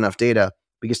it, we'd have enough data.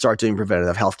 We could start doing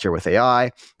preventative healthcare with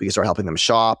AI. We could start helping them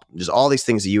shop. Just all these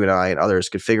things that you and I and others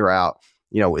could figure out,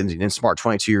 in smart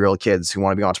 22-year-old kids who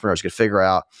want to be entrepreneurs could figure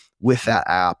out with that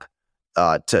app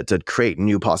to create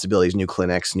new possibilities, new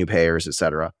clinics, new payers, et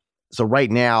cetera. So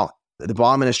right now, the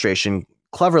Obama administration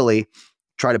cleverly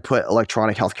tried to put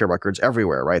electronic healthcare records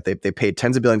everywhere, right? They paid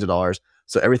tens of billions of dollars,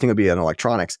 so everything would be in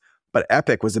electronics. But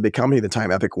Epic was a big company at the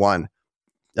time. Epic won.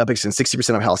 Epic's in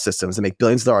 60% of health systems. They make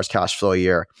billions of dollars cash flow a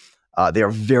year. They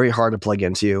are very hard to plug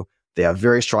into. They have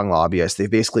very strong lobbyists. They've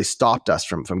basically stopped us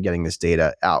from getting this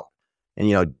data out.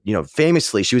 And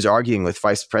famously, she was arguing with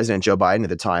Vice President Joe Biden at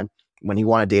the time when he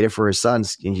wanted data for his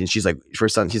sons. And she's like, for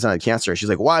his son, he's had cancer. She's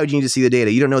like, why would you need to see the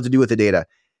data? You don't know what to do with the data.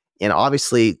 And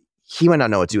obviously, he might not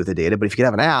know what to do with the data, but if you could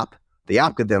have an app, the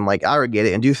app could then aggregate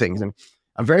it and do things. And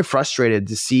I'm very frustrated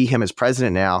to see him as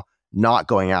president now not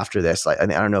going after this. I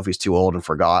don't know if he's too old and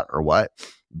forgot or what,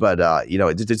 but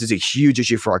this is a huge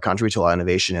issue for our country to allow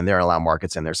innovation, and there are allow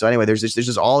markets in there. So anyway, there's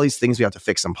just all these things we have to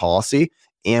fix in policy,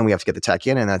 and we have to get the tech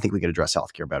in, and I think we could address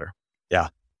healthcare better. Yeah.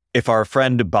 If our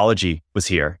friend Balaji was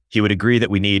here, he would agree that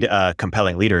we need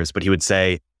compelling leaders, but he would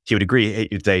say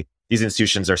these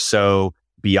institutions are so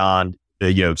beyond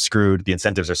screwed. The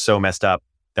incentives are so messed up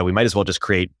that we might as well just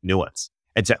create new ones.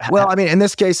 And so, in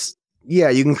this case, yeah,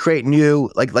 you can create new,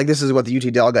 like this is what the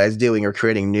UT Dell guy is doing. You're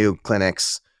creating new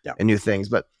clinics and new things.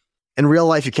 But in real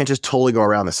life, you can't just totally go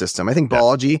around the system. I think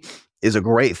Balaji is a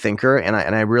great thinker, and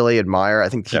I really admire. I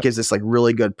think he gives this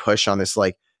really good push on this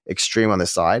extreme on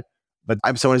this side. But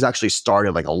I'm someone who's actually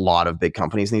started a lot of big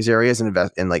companies in these areas and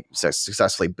invest and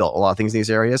successfully built a lot of things in these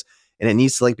areas. And it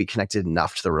needs to be connected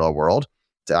enough to the real world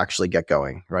to actually get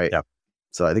going, right? Yeah.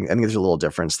 So I think there's a little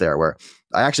difference there where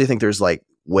I actually think there's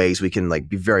ways we can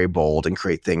be very bold and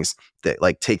create things that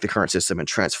take the current system and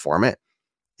transform it.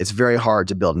 It's very hard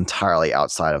to build entirely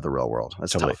outside of the real world.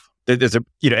 That's tough. There's and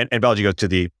Balaji goes to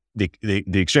the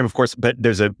extreme, of course, but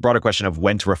there's a broader question of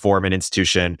when to reform an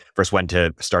institution versus when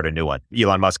to start a new one.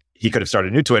 Elon Musk, he could have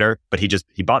started a new Twitter, but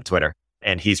he bought Twitter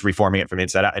and he's reforming it from the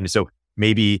inside out. And so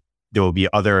maybe there will be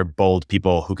other bold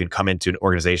people who can come into an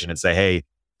organization and say, hey,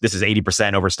 this is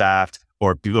 80% overstaffed,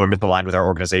 or people are misaligned with our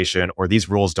organization, or these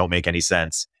rules don't make any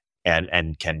sense,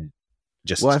 and can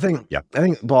just. Well, I think to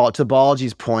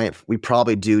Balaji's point, we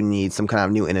probably do need some kind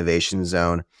of new innovation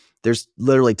zone. There's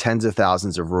literally tens of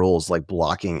thousands of rules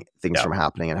blocking things from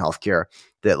happening in healthcare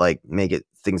that make it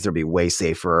things that be way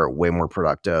safer, way more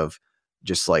productive.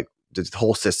 Just the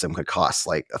whole system could cost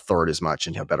a third as much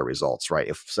and have better results,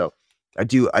 right?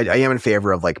 I am in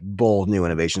favor of bold new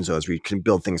innovation zones where you can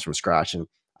build things from scratch, and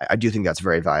I do think that's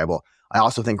very valuable. I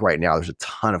also think right now there's a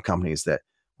ton of companies that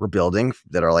we're building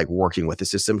that are working with the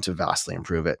system to vastly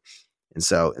improve it. And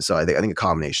so I think a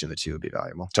combination of the two would be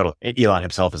valuable. Totally. Elon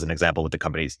himself is an example with the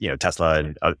companies, Tesla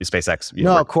and SpaceX.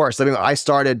 Of course. I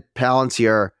started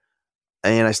Palantir,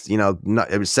 and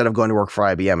instead of going to work for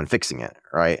IBM and fixing it,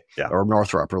 right? Yeah. Or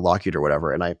Northrop or Lockheed or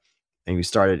whatever. And we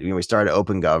started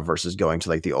OpenGov versus going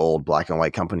to the old black and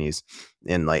white companies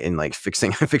in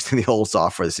fixing the old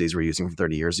software the cities were using from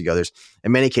 30 years ago. There's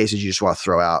in many cases you just want to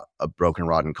throw out a broken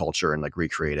rotten culture and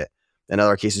recreate it. In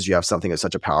other cases, you have something that's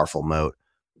such a powerful moat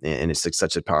and it's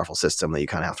such a powerful system that you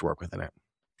kind of have to work within it.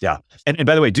 Yeah. And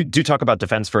by the way, do talk about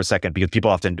defense for a second, because people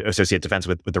often associate defense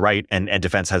with the right, and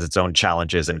defense has its own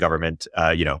challenges and government,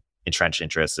 entrenched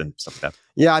interests and stuff like that.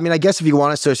 Yeah. I guess if you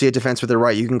want to associate defense with the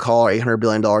right, you can call $800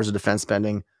 billion of defense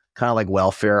spending kind of like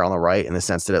welfare on the right, in the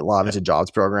sense that it lobbies a jobs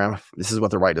program. This is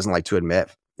what the right doesn't like to admit,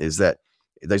 is that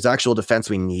there's actual defense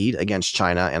we need against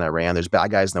China and Iran. There's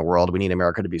bad guys in the world. We need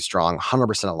America to be strong,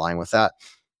 100% aligned with that.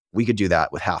 We could do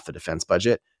that with half the defense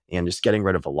budget and just getting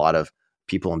rid of a lot of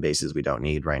people and bases we don't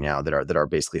need right now that are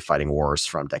basically fighting wars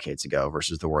from decades ago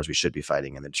versus the wars we should be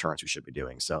fighting and the deterrence we should be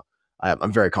doing. So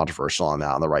I'm very controversial on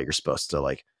that. On the right, you're supposed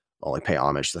to only pay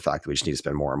homage to the fact that we just need to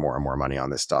spend more and more and more money on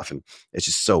this stuff. And it's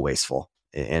just so wasteful.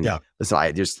 And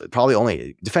listen, there's probably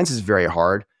only defense is very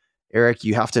hard. Eric,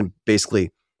 you have to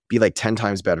basically be like 10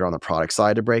 times better on the product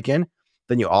side to break in.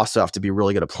 Then you also have to be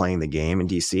really good at playing the game in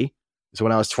DC. So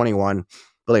when I was 21,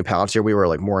 building Palantir, we were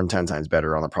like more than 10 times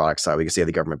better on the product side. We could save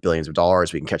the government billions of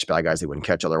dollars. We can catch bad guys they wouldn't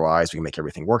catch otherwise. We can make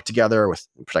everything work together with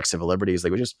protect civil liberties.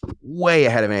 Like, we're just way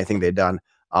ahead of anything they'd done.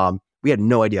 We had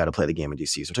no idea how to play the game in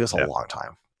DC. So it took us a long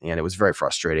time. And it was very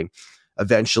frustrating.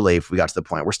 Eventually, if we got to the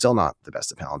point, we're still not the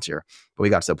best at Palantir, but we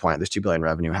got to the point, there's $2 billion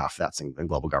revenue, half of that's in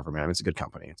global government. I mean, it's a good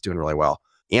company. It's doing really well.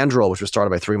 Anduril, which was started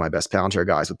by 3 of my best Palantir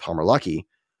guys with Palmer Luckey,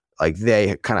 like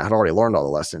they kind of had already learned all the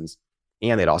lessons.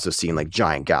 And they'd also seen like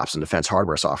giant gaps in defense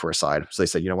hardware software side. So they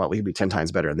said, you know what, we could be 10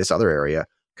 times better in this other area,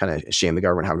 kind of shame the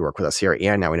government having to work with us here.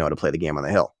 And now we know how to play the game on the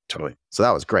Hill. Totally. So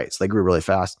that was great. So they grew really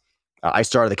fast. I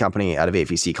started the company out of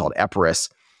AFEC called Epirus.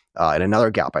 And another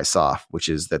gap I saw, which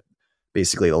is that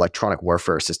basically electronic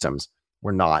warfare systems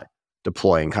were not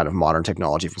deploying kind of modern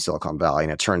technology from Silicon Valley.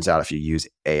 And it turns out if you use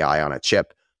AI on a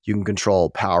chip, you can control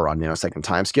power on nanosecond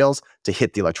timescales to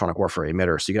hit the electronic warfare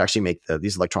emitter. So you can actually make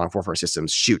these electronic warfare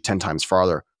systems shoot 10 times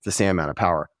farther for the same amount of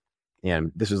power.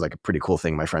 And this was like a pretty cool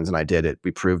thing my friends and I did.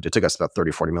 We proved it. Took us about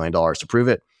 $30-40 million to prove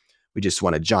it. We just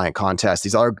won a giant contest.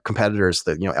 These other competitors,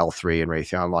 that L3 and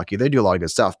Raytheon, Lockheed, they do a lot of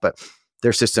good stuff, but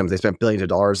their systems they spent billions of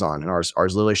dollars on, and ours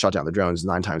literally shot down the drones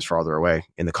 9 times farther away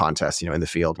in the contest, in the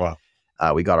field. Wow.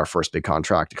 We got our first big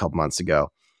contract a couple months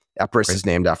ago. Epirus is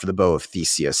named after the bow of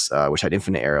Theseus, which had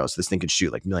infinite arrows. This thing could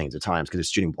shoot like millions of times because it's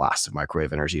shooting blasts of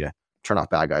microwave energy to turn off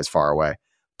bad guys far away.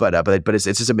 But it's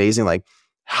just amazing, like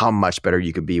how much better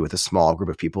you could be with a small group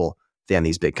of people than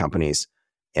these big companies,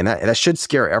 and that should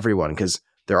scare everyone because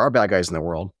there are bad guys in the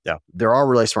world. Yeah, there are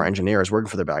really smart engineers working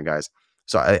for the bad guys.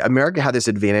 So America had this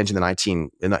advantage in the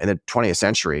 20th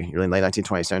century, really late 19th,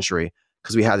 20th century,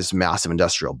 because we had this massive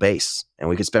industrial base and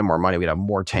we could spend more money. We'd have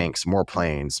more tanks, more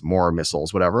planes, more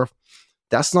missiles, whatever.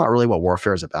 That's not really what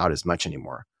warfare is about as much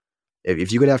anymore.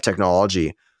 If you could have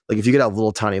technology, like if you could have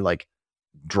little tiny like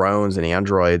drones and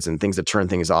androids and things that turn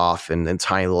things off and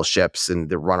tiny little ships and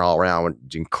that run all around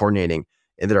and coordinating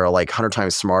and that are like 100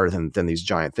 times smarter than these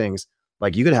giant things,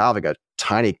 like you could have like a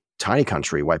tiny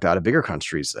country wipe out a bigger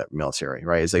country's military,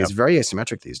 right? It's like It's very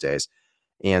asymmetric these days.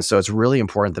 And so it's really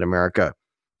important that America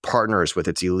partners with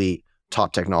its elite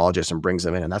top technologists and brings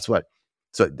them in. And that's what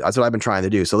I've been trying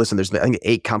to do. So listen, I think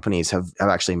 8 companies have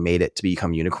actually made it to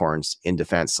become unicorns in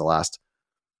defense the last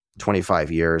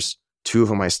 25 years. 2 of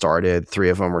them I started, 3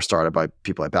 of them were started by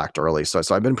people I backed early. So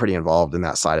I've been pretty involved in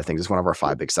that side of things. It's one of our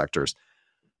 5 big sectors.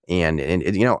 And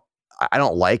I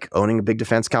don't like owning big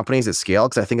defense companies at scale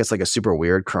because I think it's like a super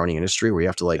weird crony industry where you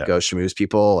have to go schmooze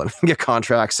people and get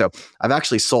contracts. So I've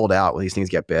actually sold out when these things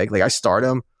get big. Like I start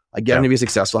them, I get them to be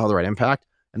successful, have the right impact,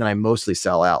 and then I mostly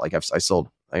sell out. Like I sold,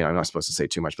 I'm not supposed to say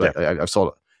too much, but I've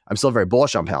sold. I'm still very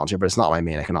bullish on Palantir, but it's not my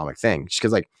main economic thing. Just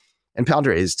because and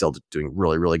Palantir is still doing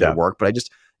really, really good work, but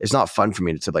it's not fun for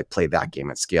me to play that game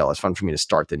at scale. It's fun for me to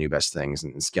start the new best things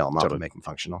and scale them up and make them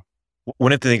functional.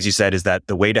 One of the things you said is that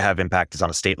the way to have impact is on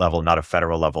a state level, not a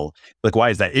federal level. Like,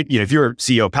 why is that? If you're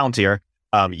CEO of Palantir,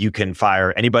 you can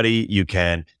fire anybody. You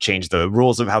can change the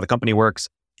rules of how the company works.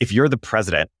 If you're the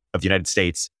president of the United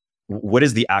States, what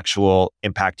is the actual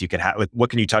impact you can have? What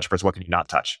can you touch versus what can you not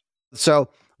touch? So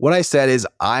what I said is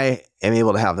I am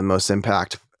able to have the most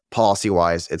impact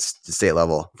policy-wise. It's the state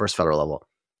level versus federal level.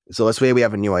 So let's say we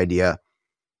have a new idea.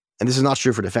 And this is not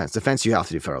true for defense. Defense, you have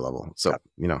to do federal level. So,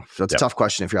 so it's a tough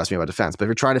question if you're asking me about defense. But if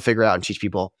you're trying to figure out and teach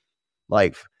people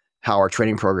like how our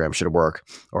training program should work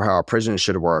or how our prisons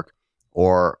should work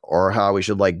or how we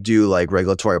should do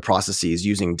regulatory processes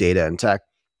using data and tech,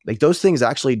 like those things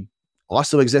actually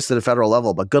also exist at a federal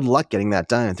level. But good luck getting that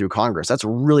done through Congress. That's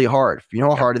really hard. You know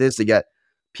how hard it is to get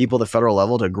people at the federal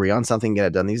level to agree on something and get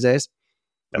it done these days?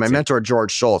 My mentor,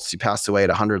 George Shultz, he passed away at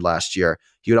 100 last year.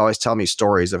 He would always tell me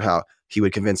stories of how he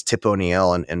would convince Tip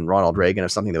O'Neill and Ronald Reagan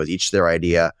of something that was each their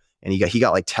idea. And he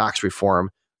got like tax reform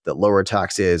that lowered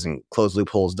taxes and closed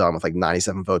loopholes done with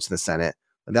 97 votes in the Senate.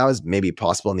 And that was maybe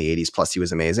possible in the 80s. Plus, he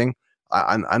was amazing.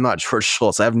 I'm not George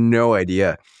Shultz. I have no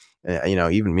idea.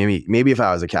 Even maybe if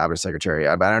I was a cabinet secretary,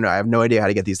 I don't know. I have no idea how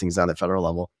to get these things done at the federal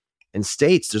level. In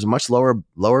states, there's a much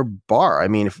lower bar. I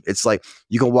mean, if it's like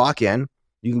you can walk in,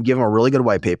 you can give them a really good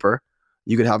white paper.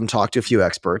 You could have them talk to a few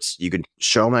experts. You could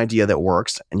show them an idea that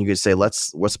works, and you could say,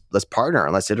 let's partner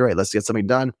and let's iterate. Let's get something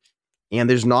done. And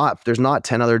there's not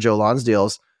 10 other Joe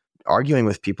Lonsdales arguing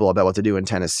with people about what to do in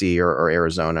Tennessee or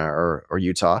Arizona or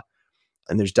Utah.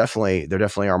 And there definitely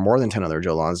are more than 10 other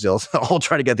Joe Lonsdales all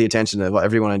try to get the attention of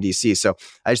everyone in DC. So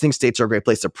I just think states are a great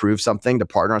place to prove something, to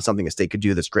partner on something a state could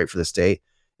do that's great for the state.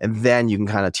 And then you can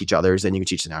kind of teach others, and you can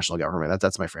teach the national government.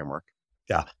 That's my framework.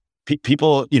 Yeah.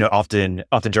 People, often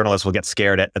journalists will get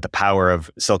scared at the power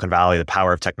of Silicon Valley, the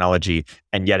power of technology,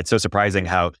 and yet it's so surprising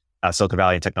how Silicon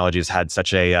Valley and technology has had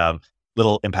such a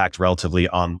little impact relatively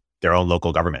on their own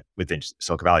local government within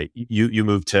Silicon Valley. You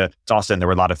moved to Austin. There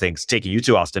were a lot of things taking you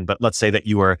to Austin, but let's say that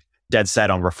you were dead set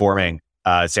on reforming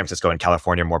San Francisco and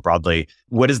California more broadly.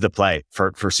 What is the play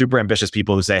for super ambitious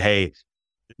people who say, "Hey,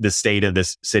 the state of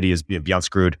this city is beyond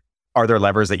screwed"? Are there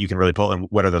levers that you can really pull, and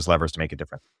what are those levers to make it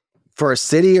different? For a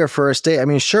city or for a state, I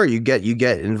mean, sure, you get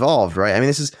involved, right? I mean,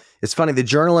 it's funny. The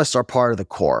journalists are part of the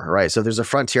core, right? So there's a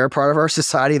frontier part of our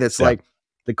society that's like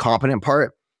the competent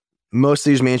part. Most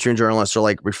of these mainstream journalists are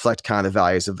like reflect kind of the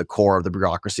values of the core of the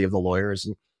bureaucracy of the lawyers.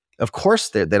 And of course,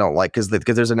 they don't like because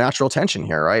there's a natural tension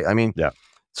here, right? I mean,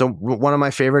 So one of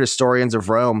my favorite historians of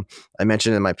Rome, I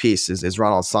mentioned in my piece, is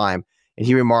Ronald Syme, and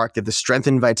he remarked that the strength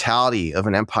and vitality of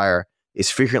an empire is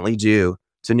frequently due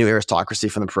to new aristocracy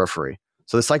from the periphery.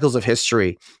 So the cycles of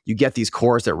history, you get these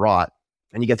cores that rot,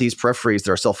 and you get these peripheries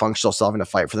that are still functional, still having to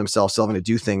fight for themselves, still having to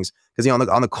do things. Because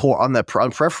on the core, on the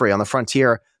periphery, on the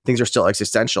frontier, things are still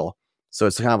existential. So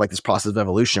it's kind of like this process of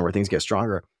evolution where things get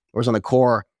stronger. Whereas on the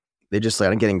core, they just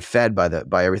like getting fed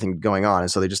by everything going on, and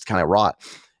so they just kind of rot.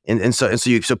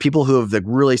 So people who have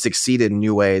really succeeded in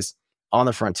new ways on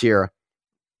the frontier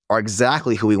are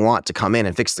exactly who we want to come in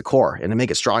and fix the core and to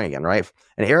make it strong again, right?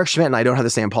 And Eric Schmidt and I don't have the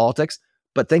same politics,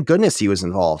 but thank goodness he was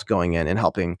involved going in and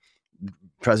helping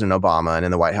President Obama and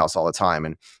in the White House all the time.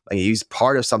 And like, he's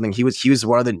part of something. He was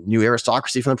one of the new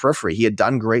aristocracy from the periphery. He had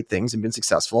done great things and been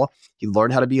successful. He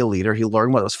learned how to be a leader. He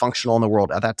learned what was functional in the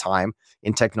world at that time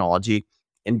in technology,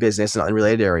 in business, and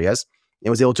unrelated areas, and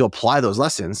was able to apply those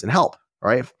lessons and help,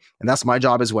 right? And that's my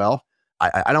job as well.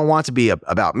 I don't want it to be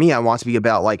about me. I want it to be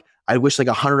about like, I wish like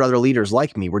 100 other leaders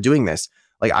like me were doing this.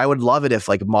 Like, I would love it if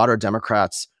like moderate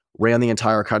Democrats ran the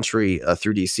entire country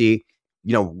through DC,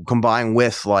 combined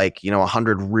with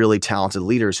 100 really talented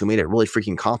leaders who made it really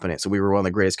freaking competent. So we were one of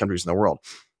the greatest countries in the world.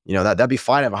 That'd be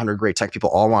fine if 100 great tech people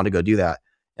all wanted to go do that.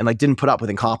 And like didn't put up with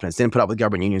incompetence, didn't put up with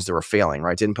government unions that were failing,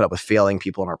 right? Didn't put up with failing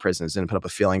people in our prisons, didn't put up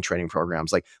with failing training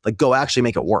programs. Like go actually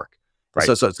make it work. Right.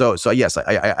 So yes,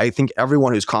 I think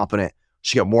everyone who's competent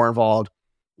should get more involved.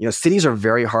 Cities are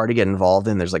very hard to get involved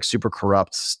in. There's like super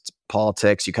corrupt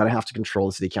politics. You kind of have to control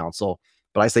the city council.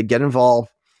 But I say get involved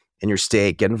in your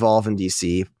state, get involved in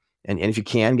DC, and if you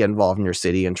can, get involved in your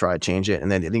city and try to change it.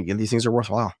 And then I think these things are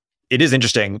worthwhile. It is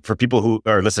interesting for people who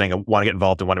are listening and want to get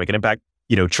involved and want to make an impact.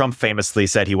 Trump famously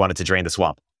said he wanted to drain the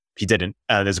swamp. He didn't.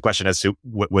 There's a question as to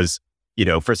what was,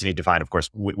 first you need to define, of course,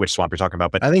 which swamp you're talking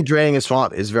about. But I think draining a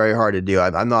swamp is very hard to do.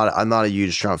 I'm not a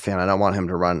huge Trump fan. I don't want him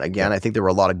to run again. I think there were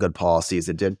a lot of good policies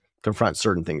that did confront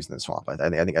certain things in the swamp. I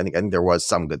think there was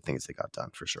some good things that got done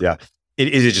for sure. Yeah. It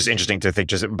is just interesting to think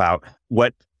just about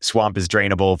what swamp is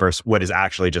drainable versus what is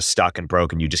actually just stuck and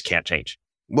broken. You just can't change.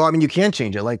 Well, I mean, you can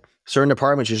change it. Like certain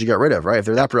departments you should get rid of, right? If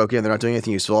they're that broken, they're not doing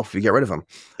anything useful, if you get rid of them.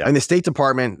 Yeah. I mean, the State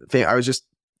Department thing, I was just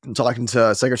talking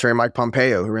to Secretary Mike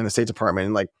Pompeo, who ran the State Department,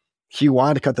 and like he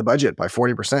wanted to cut the budget by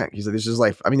 40%. He said, this is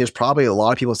like, I mean, there's probably a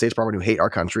lot of people in the State Department who hate our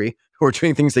country, who are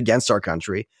doing things against our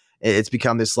country. It's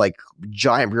become this like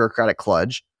giant bureaucratic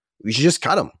kludge. We should just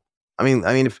cut them. I mean,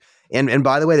 if, and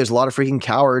by the way, there's a lot of freaking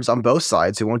cowards on both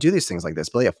sides who won't do these things like this.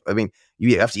 But yeah, I mean,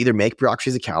 you have to either make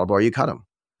bureaucracies accountable or you cut them.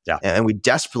 Yeah. And we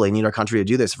desperately need our country to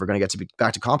do this if we're going to get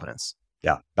back to competence.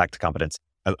 Yeah, back to competence.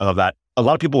 I love that. A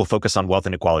lot of people will focus on wealth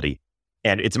inequality.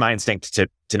 And it's my instinct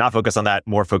to not focus on that,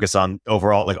 more focus on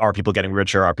overall, like, are people getting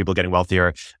richer? Are people getting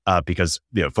wealthier? Because,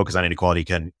 focus on inequality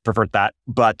can pervert that.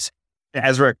 But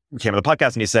Ezra came on the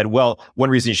podcast and he said, well,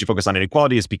 one reason you should focus on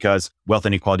inequality is because wealth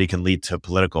inequality can lead to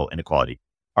political inequality.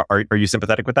 Are you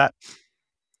sympathetic with that?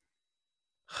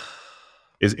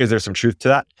 Is there some truth to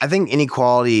that? I think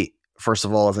inequality, first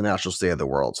of all, is a natural state of the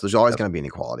world. So there's always going to be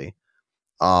inequality.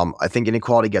 I think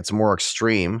inequality gets more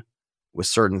extreme with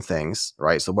certain things,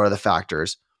 right? So what are the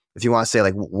factors? If you want to say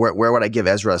like, where would I give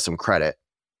Ezra some credit?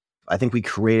 I think we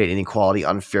created inequality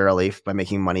unfairly by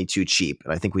making money too cheap.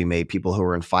 And I think we made people who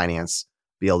are in finance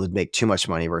be able to make too much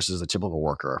money versus a typical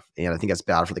worker. And I think that's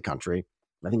bad for the country.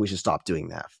 I think we should stop doing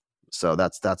that. So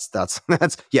that's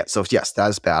yeah. So yes, that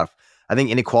is bad. I think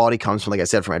inequality comes from, like I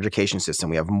said, from education system.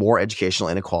 We have more educational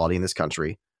inequality in this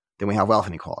country than we have wealth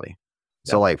inequality.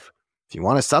 Yeah. So like, if you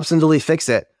want to substantively fix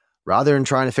it, rather than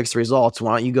trying to fix the results,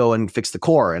 why don't you go and fix the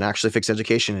core and actually fix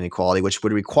education inequality, which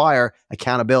would require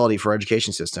accountability for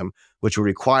education system, which would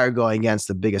require going against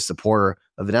the biggest supporter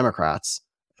of the Democrats,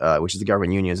 which is the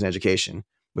government unions and education,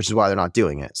 which is why they're not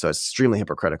doing it. So it's extremely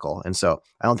hypocritical. And so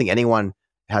I don't think anyone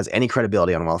has any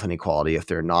credibility on wealth inequality if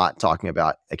they're not talking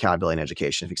about accountability in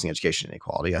education, fixing education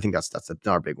inequality. I think that's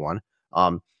another big one.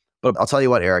 But I'll tell you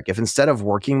what, Eric, if instead of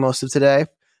working most of today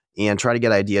and trying to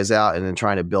get ideas out and then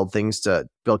trying to build things to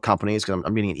build companies, because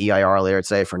I'm meeting an EIR later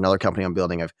today for another company I'm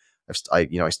building.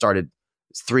 I started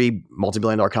 3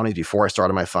 multi-billion-dollar companies before I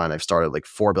started my fund. I've started like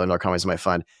 $4 billion companies in my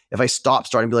fund. If I stop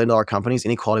starting billion-dollar companies,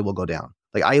 inequality will go down.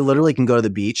 Like I literally can go to the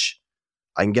beach.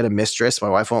 I can get a mistress. My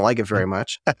wife won't like it very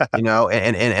much, and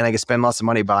I can spend lots of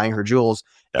money buying her jewels,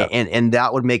 and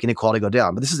that would make inequality go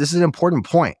down. But this is an important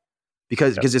point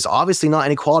because it's obviously not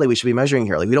inequality we should be measuring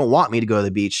here. Like we don't want me to go to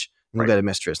the beach and get a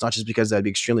mistress, not just because that'd be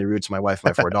extremely rude to my wife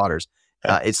and my 4 daughters.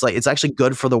 It's actually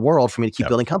good for the world for me to keep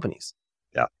building companies.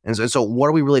 Yeah. And so what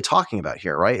are we really talking about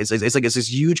here, right? It's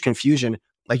this huge confusion.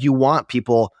 Like you want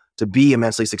people to be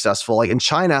immensely successful. Like in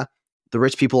China, the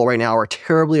rich people right now are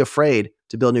terribly afraid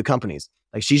to build new companies.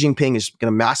 Like Xi Jinping is going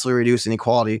to massively reduce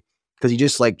inequality because he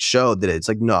just like showed that it's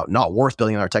like not worth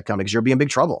building another tech company because you be in big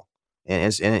trouble.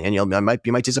 And you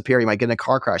might disappear. You might get in a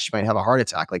car crash. You might have a heart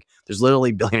attack. Like there's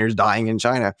literally billionaires dying in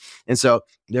China. And so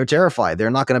they're terrified. They're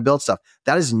not going to build stuff.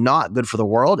 That is not good for the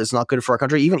world. It's not good for our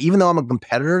country. Even though I'm a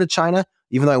competitor to China,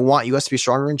 even though I want US to be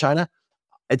stronger in China,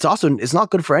 it's not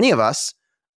good for any of us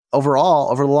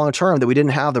overall over the long term that we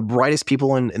didn't have the brightest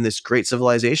people in this great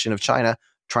civilization of China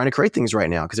trying to create things right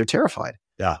now because they're terrified.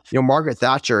 Yeah. Margaret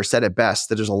Thatcher said it best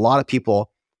that there's a lot of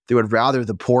people that would rather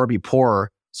the poor be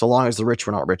poorer so long as the rich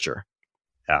were not richer.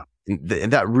 Yeah.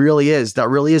 And that really is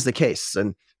the case.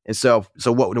 And so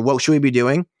what should we be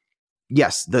doing?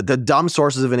 Yes, the dumb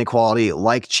sources of inequality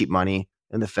like cheap money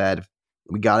and the Fed,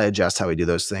 we got to adjust how we do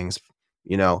those things.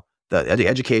 The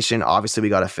education, obviously we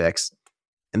got to fix.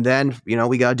 And then,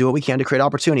 we got to do what we can to create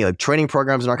opportunity. Like training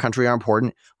programs in our country are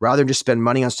important. Rather than just spend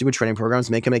money on stupid training programs,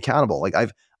 make them accountable. Like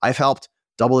I've helped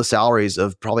double the salaries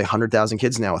of probably 100,000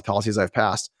 kids now with policies I've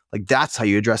passed. Like that's how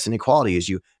you address inequality is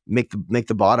you make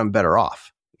the bottom better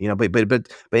off. But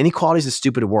inequality is a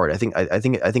stupid word. I think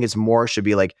it's more should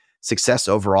be like success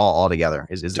overall altogether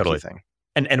is totally the key thing.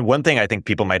 And one thing I think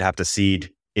people might have to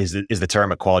seed is the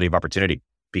term equality of opportunity,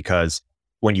 because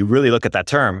when you really look at that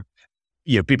term,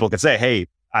 people could say, hey,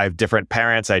 I have different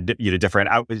parents. Different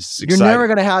outwards. You're never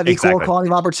going to have equal equality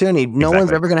of opportunity. No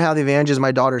one's ever going to have the advantages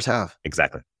my daughters have.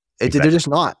 Exactly. They're just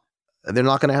not. They're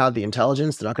not going to have the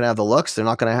intelligence. They're not going to have the looks. They're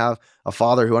not going to have a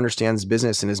father who understands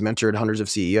business and has mentored hundreds of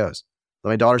CEOs.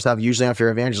 My daughters have usually unfair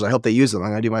advantages. I hope they use them. I'm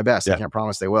going to do my best. I can't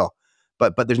promise they will.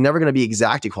 But there's never going to be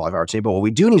exact equality of opportunity. But what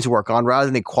we do need to work on, rather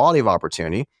than equality of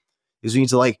opportunity, is we need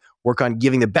to work on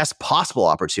giving the best possible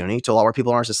opportunity to a lot more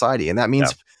people in our society. And that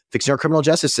means fixing our criminal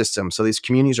justice system so these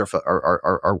communities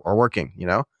are working,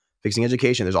 fixing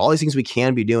education. There's all these things we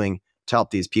can be doing to help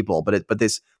these people. But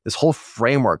this whole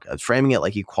framework of framing it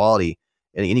like equality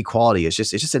and inequality is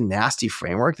just a nasty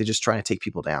framework. They're just trying to take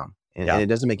people down. And it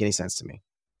doesn't make any sense to me.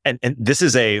 And this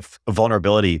is a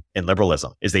vulnerability in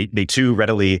liberalism, is they too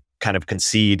readily kind of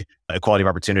concede equality of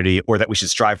opportunity, or that we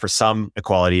should strive for some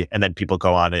equality, and then people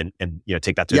go on and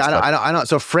take that to I don't.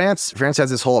 So France has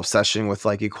this whole obsession with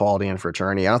equality and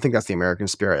fraternity. I don't think that's the American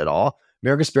spirit at all.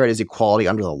 American spirit is equality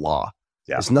under the law.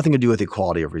 Yeah. It's nothing to do with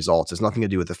equality of results. It's nothing to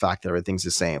do with the fact that everything's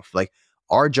the same.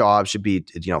 Our job should be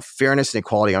fairness and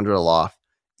equality under the law,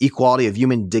 equality of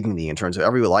human dignity in terms of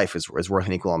every life is worth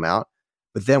an equal amount.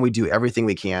 But then we do everything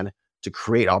we can to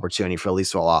create opportunity for the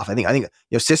least well off. I think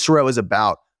Cicero is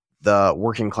about the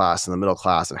working class and the middle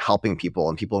class and helping people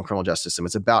and people in criminal justice system.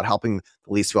 It's about helping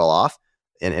the least well off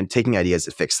and taking ideas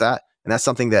to fix that. And that's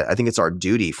something that I think it's our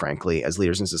duty, frankly, as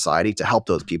leaders in society to help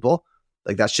those people.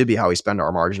 That should be how we spend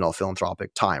our marginal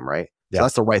philanthropic time, right? Yeah. So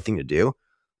that's the right thing to do.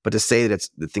 But to say that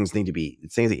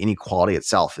saying that inequality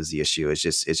itself is the issue is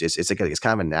it's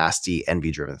kind of a nasty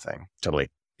envy-driven thing. Totally.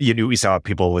 We saw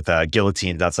people with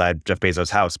guillotines outside Jeff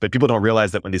Bezos' house, but people don't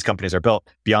realize that when these companies are built,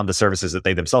 beyond the services that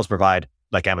they themselves provide,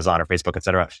 like Amazon or Facebook, et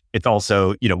cetera, it's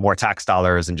also, more tax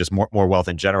dollars and just more wealth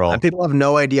in general. And people have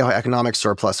no idea how economic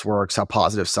surplus works, how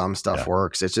positive sum stuff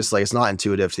works. It's just it's not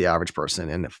intuitive to the average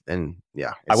person. And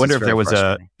I wonder if there was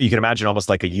you can imagine almost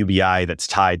like a UBI that's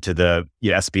tied to the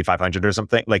S&P 500 or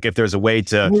something. Like if there's a way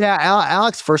to. Yeah,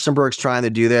 Alex Furstenberg's trying to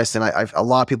do this, and a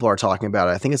lot of people are talking about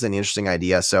it. I think it's an interesting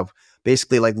idea. So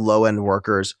basically, low-end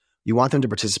workers, you want them to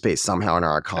participate somehow in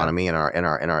our economy and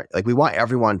our we want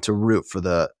everyone to root for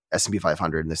the S&P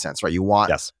 500 in the sense, right? You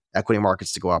want equity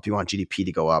markets to go up. You want GDP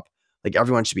to go up.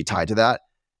 Everyone should be tied to that.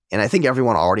 And I think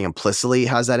everyone already implicitly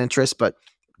has that interest, but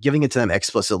giving it to them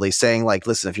explicitly, saying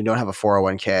listen, if you don't have a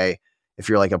 401k, if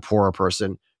you're a poorer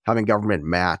person, having government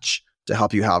match to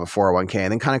help you have a 401k,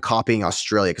 and then kind of copying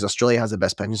Australia, because Australia has the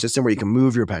best pension system where you can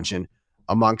move your pension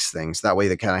amongst things. That way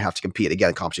they kind of have to compete.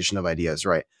 Again, competition of ideas,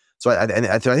 right? So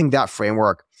I think that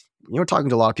framework, we're talking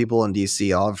to a lot of people in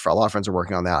DC. A lot of friends are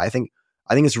working on that. I think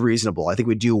I think it's reasonable. I think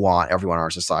we do want everyone in our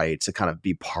society to kind of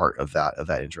be part of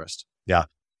that interest. Yeah.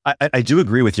 I do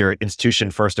agree with your institution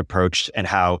first approach and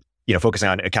how, focusing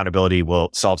on accountability will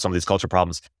solve some of these culture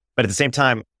problems. But at the same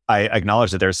time, I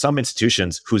acknowledge that there are some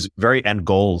institutions whose very end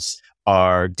goals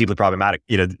are deeply problematic.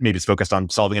 Maybe it's focused on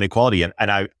solving inequality. And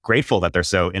I'm grateful that they're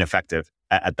so ineffective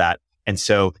at that. And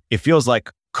so it feels like,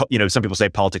 some people say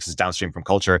politics is downstream from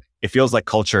culture. It feels like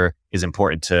culture is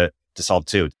important to solve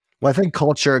too. Well, I think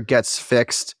culture gets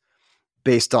fixed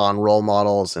based on role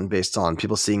models and based on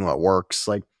people seeing what works.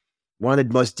 Like, one of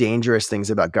the most dangerous things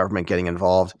about government getting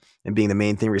involved and being the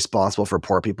main thing responsible for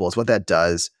poor people is what that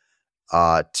does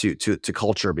to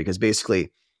culture. Because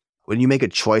basically, when you make a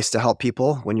choice to help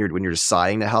people, when you're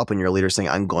deciding to help, and you're a leader saying,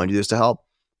 I'm going to do this to help,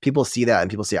 people see that and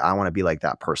people say, I want to be like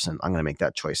that person. I'm going to make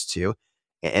that choice too.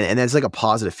 And it's like a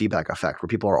positive feedback effect where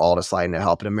people are all deciding to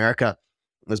help. In America,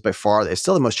 was by far, it's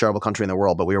still the most charitable country in the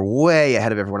world, but we were way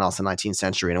ahead of everyone else in the 19th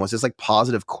century. And it was this like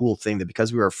positive, cool thing that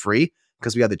because we were free,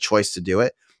 because we had the choice to do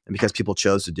it, and because people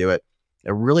chose to do it,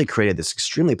 it really created this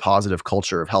extremely positive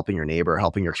culture of helping your neighbor,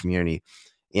 helping your community.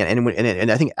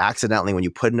 And I think accidentally, when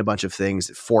you put in a bunch of things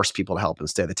that force people to help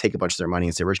instead, they take a bunch of their money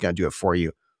and say, we're just going to do it for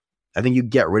you. I think you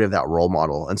get rid of that role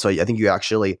model. And so I think you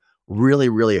actually really,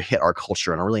 really hit our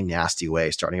culture in a really nasty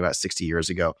way, starting about 60 years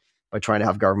ago, by trying to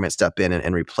have government step in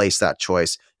and replace that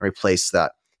choice and replace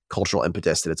that cultural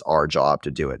impetus that it's our job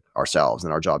to do it ourselves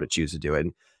and our job to choose to do it.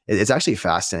 And it's actually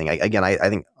fascinating. I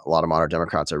think a lot of modern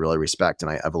Democrats I really respect,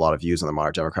 and I have a lot of views on the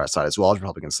modern Democrat side as well as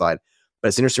Republican side. But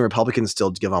it's interesting, Republicans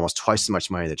still give almost twice as much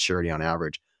money to charity on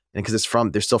average. And because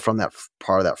they're still from that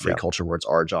part of that free culture where it's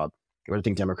our job. I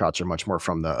think Democrats are much more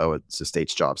from it's the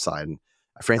state's job side. And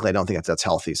frankly, I don't think that's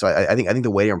healthy. So I think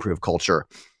the way to improve culture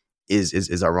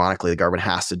is ironically, the government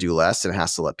has to do less and it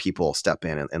has to let people step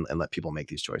in and let people make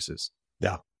these choices.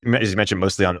 Yeah. As you mentioned,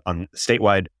 mostly on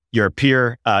statewide, your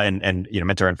peer and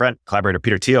mentor and friend, collaborator,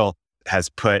 Peter Thiel, has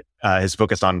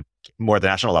focused on more the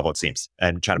national level, it seems,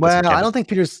 and trying to put I don't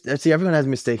think everyone has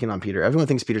mistaken on Peter. Everyone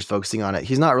thinks Peter's focusing on it.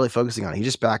 He's not really focusing on it. He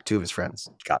just backed two of his friends.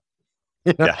 Got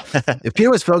it. Yeah. If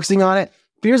Peter was focusing on it,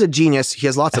 Peter's a genius. He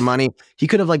has lots of money. He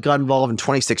could have got involved in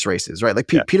 26 races, right? Like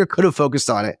Peter could have focused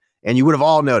on it and you would have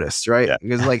all noticed, right? Yeah.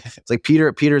 Because it's like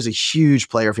Peter's a huge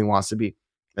player if he wants to be.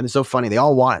 And it's so funny. They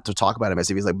all want to talk about him as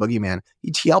if he's like boogeyman.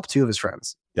 He helped two of his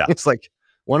friends. Yeah. It's like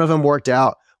one of them worked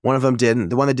out. One of them didn't.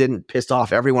 The one that didn't pissed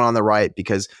off everyone on the right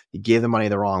because he gave the money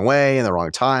the wrong way and the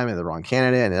wrong time and the wrong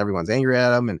candidate, and everyone's angry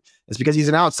at him. And it's because he's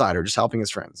an outsider just helping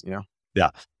his friends, Yeah.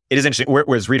 It is interesting.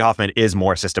 Whereas Reid Hoffman is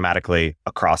more systematically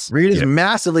across. Reid is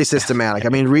massively systematic. I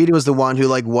mean, Reid was the one who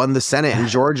won the Senate in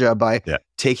Georgia by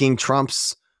taking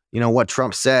Trump's, what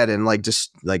Trump said and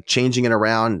just changing it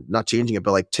around, not changing it,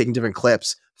 but taking different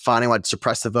clips, finding what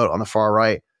suppress the vote on the far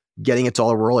right, getting it to all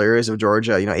the rural areas of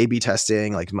Georgia, A/B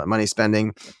testing, money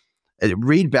spending.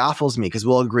 Reid baffles me because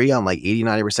we'll agree on 80,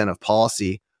 90% of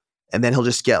policy. And then he'll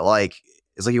just get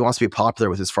it's like he wants to be popular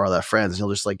with his far left friends. And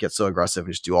he'll just get so aggressive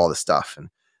and just do all this stuff. And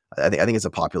I think it's a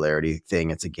popularity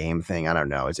thing. It's a game thing. I don't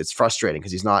know. It's frustrating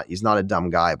because he's not a dumb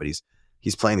guy, but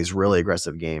he's playing these really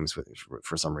aggressive games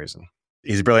for some reason.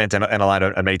 He's brilliant and aligned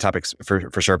on many topics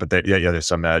for sure. But there's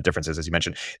some differences, as you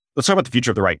mentioned. Let's talk about the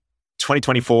future of the right.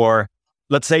 2024.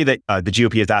 Let's say that the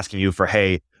GOP is asking you for,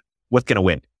 hey, what's going to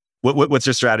win? What's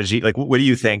your strategy? What do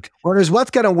you think? Well, there's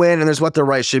what's going to win and there's what the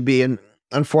right should be. And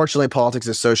unfortunately, politics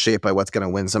is so shaped by what's going to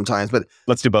win sometimes. But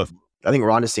let's do both. I think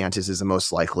Ron DeSantis is the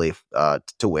most likely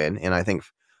to win. And I think,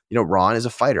 Ron is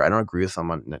a fighter. I don't agree with him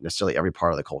on necessarily every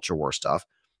part of the culture war stuff,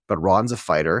 but Ron's a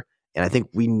fighter. And I think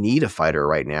we need a fighter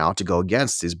right now to go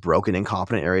against these broken,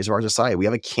 incompetent areas of our society. We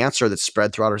have a cancer that's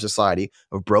spread throughout our society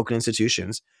of broken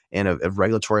institutions and of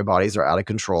regulatory bodies that are out of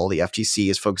control. The FTC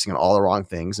is focusing on all the wrong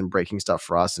things and breaking stuff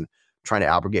for us and trying to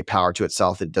abrogate power to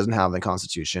itself that it doesn't have in the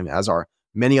Constitution, as are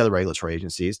many other regulatory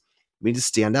agencies. We need to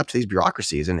stand up to these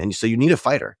bureaucracies. And so you need a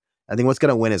fighter. I think what's going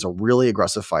to win is a really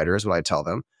aggressive fighter, is what I tell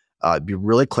them. Be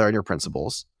really clear on your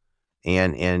principles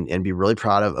and be really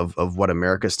proud of what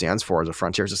America stands for as a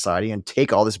frontier society, and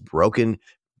take all this broken,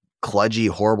 kludgy,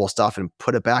 horrible stuff and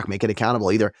put it back, make it accountable.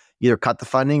 Either cut the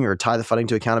funding or tie the funding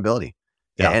to accountability.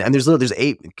 Yeah. And there's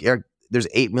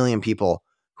 8 million people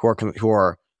who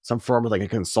are some form of a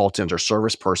consultant or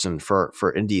service person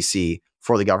for in DC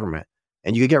for the government.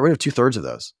 And you could get rid of 2/3 of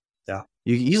those. Yeah.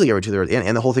 You can easily get rid of 2/3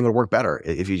 and the whole thing would work better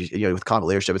if you with competent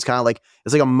leadership. It's kind of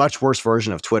it's a much worse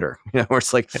version of Twitter, where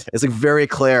it's very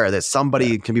clear that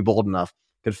somebody can be bold enough,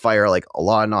 could fire a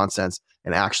lot of nonsense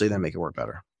and actually then make it work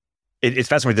better. It's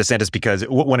fascinating with DeSantis because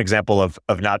one example of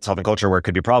not solving culture where it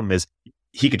could be a problem is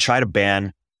he could try to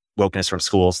ban wokeness from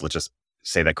schools. Let's just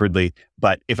say that crudely,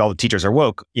 but if all the teachers are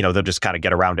woke, they'll just kind of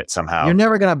get around it somehow. You're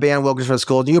never going to ban wokeness from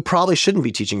schools. You probably shouldn't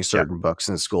be teaching certain books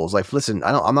in schools. Like, listen,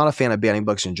 I'm not a fan of banning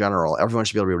books in general. Everyone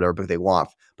should be able to read whatever book they want.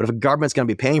 But if a government's going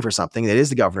to be paying for something, it is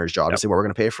the governor's job to say what we're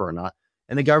going to pay for or not.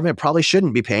 And the government probably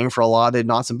shouldn't be paying for a lot of the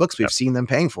nonsense books we've seen them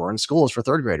paying for in schools for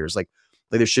third graders. Like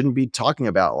they shouldn't be talking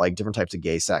about like different types of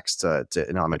gay sex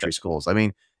in elementary schools. I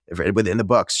mean, within the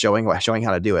books showing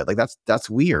how to do it, like that's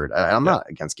weird. I'm not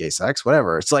against gay sex,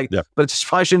 whatever. It's like, but it just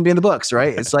probably shouldn't be in the books,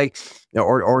 right? It's like,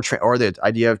 or the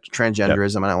idea of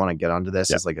transgenderism. And I don't want to get onto this.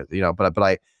 It's like, but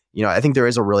I think there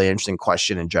is a really interesting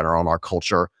question in general in our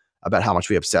culture about how much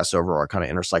we obsess over our kind of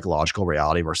inner psychological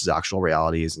reality versus actual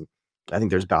realities. And I think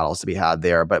there's battles to be had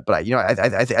there. But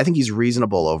I think he's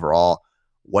reasonable overall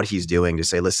what he's doing to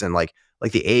say, listen, like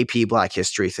the AP Black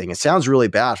History thing, it sounds really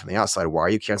bad from the outside. Why are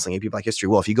you canceling AP Black History?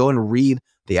 Well, if you go and read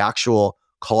the actual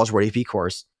College Board AP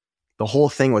course, the whole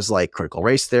thing was like critical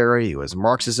race theory. It was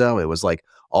Marxism. It was like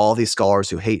all these scholars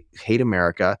who hate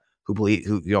America, who believe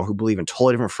in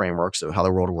totally different frameworks of how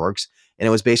the world works. And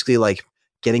it was basically like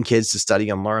getting kids to study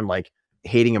and learn like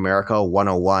hating America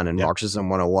 101 and Marxism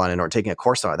 101 and or taking a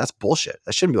course on it. That's bullshit.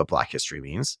 That shouldn't be what Black history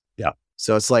means. Yeah.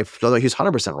 So it's like, he's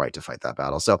 100% right to fight that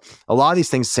battle. So a lot of these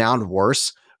things sound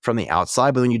worse from the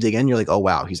outside, but when you dig in, you're like, oh,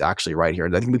 wow, he's actually right here.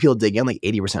 And I think when people dig in, like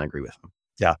 80% agree with him.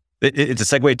 Yeah. It's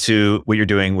a segue to what you're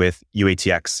doing with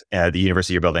UATX, the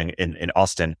university you're building in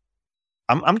Austin.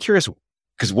 I'm curious,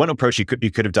 because one approach you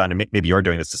could have done, and maybe you're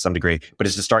doing this to some degree, but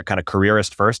is to start kind of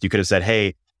careerist first. You could have said,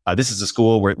 hey, this is a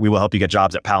school where we will help you get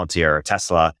jobs at Palantir or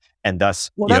Tesla. And thus,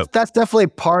 that's definitely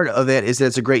part of it, is that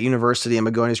it's a great university. And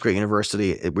Magoni's a great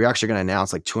university. We're actually going to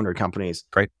announce like 200 companies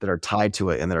that are tied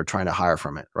to it and that are trying to hire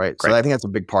from it. Right. So I think that's a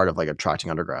big part of like attracting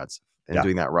undergrads and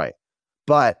doing that right.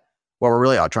 But what we're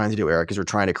really trying to do, Eric, is we're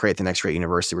trying to create the next great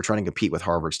university. We're trying to compete with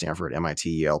Harvard, Stanford, MIT,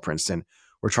 Yale, Princeton.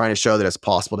 We're trying to show that it's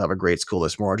possible to have a great school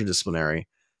that's more interdisciplinary.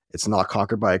 It's not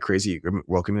conquered by a crazy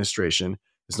woke administration.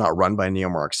 It's not run by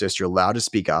neo-Marxists. You're allowed to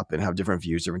speak up and have different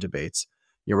views, different debates.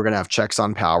 We're going to have checks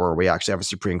on power. We actually have a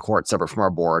Supreme Court separate from our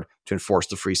board to enforce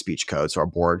the free speech code. So our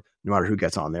board, no matter who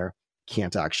gets on there,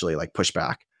 can't actually like push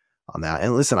back on that.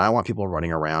 And listen, I want people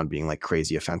running around being like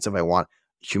crazy offensive. I want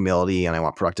humility and I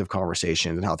want productive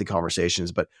conversations and healthy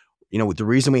conversations. But the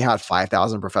reason we had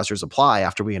 5,000 professors apply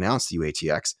after we announced the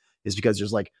UATX is because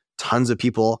there's like tons of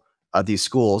people at these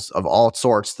schools of all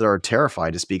sorts that are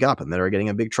terrified to speak up and that are getting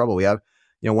in big trouble. We have,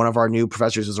 one of our new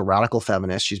professors is a radical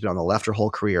feminist. She's been on the left her whole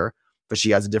career, but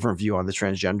she has a different view on the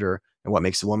transgender and what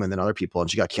makes a woman than other people. And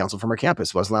she got canceled from her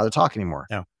campus, wasn't allowed to talk anymore.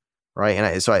 Yeah. Right. And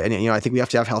I think we have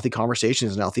to have healthy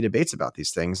conversations and healthy debates about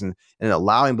these things, and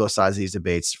allowing both sides of these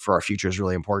debates for our future is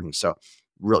really important. So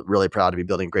really proud to be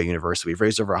building a great university. We've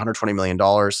raised over $120 million.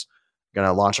 Going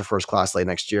to launch our first class late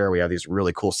next year. We have these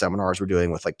really cool seminars we're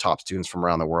doing with like top students from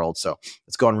around the world. So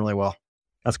it's going really well.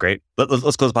 That's great.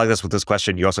 Let's close the podcast with this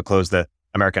question. You also close the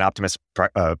American Optimist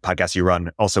podcast you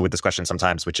run also with this question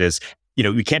sometimes, which is,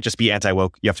 you can't just be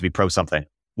anti-woke. You have to be pro something.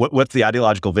 What's the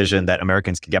ideological vision that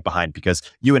Americans can get behind? Because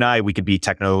you and I, we could be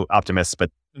techno-optimists,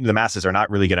 but the masses are not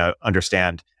really going to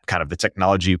understand kind of the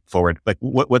technology forward. Like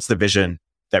what's the vision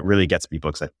that really gets people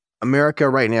excited? America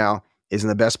right now is in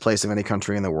the best place of any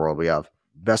country in the world. We have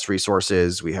best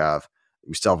resources. We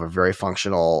still have a very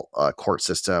functional court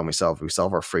system. We still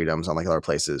have our freedoms, unlike other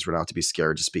places. We don't have to be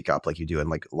scared to speak up like you do in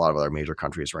like a lot of other major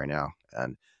countries right now.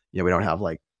 And we don't have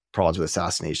like problems with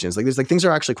assassinations. Like there's like things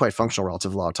are actually quite functional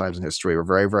relative to a lot of times in history. We're a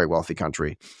very, very wealthy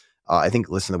country. I think,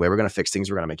 listen, the way we're going to fix things,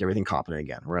 we're going to make everything competent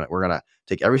again. We're going to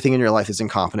take everything in your life that's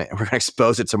incompetent and we're going to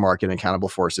expose it to market and accountable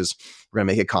forces. We're going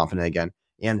to make it competent again.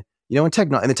 And in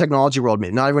the technology world,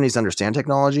 not everyone needs to understand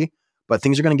technology, but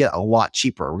things are going to get a lot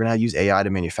cheaper. We're going to use AI to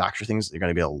manufacture things. They're going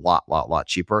to be a lot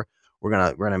cheaper. We're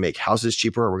going to make houses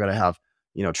cheaper. We're going to have,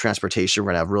 transportation.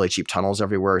 We're going to have really cheap tunnels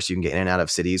everywhere so you can get in and out of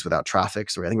cities without traffic.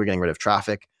 So I think we're getting rid of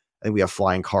traffic. I think we have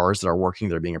flying cars that are working.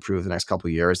 They're being approved the next couple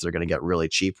of years. They're going to get really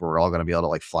cheap. We're all going to be able to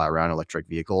like fly around in electric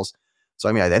vehicles. So,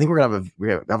 I think we're going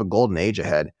to have a golden age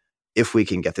ahead if we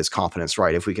can get this confidence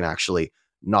right, if we can actually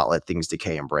not let things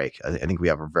decay and break. I think we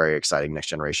have a very exciting next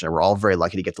generation. And we're all very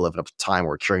lucky to get to live in a time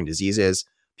where we're curing diseases.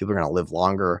 People are going to live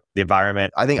longer. The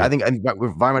environment. I think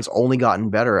environment's only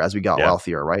gotten better as we got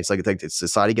wealthier, right? It's like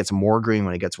society gets more green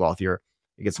when it gets wealthier.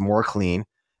 It gets more clean.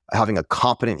 Having a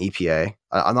competent EPA.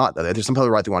 There's some people on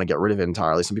the right that want to get rid of it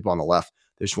entirely. Some people on the left,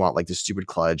 they just want like this stupid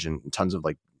kludge and tons of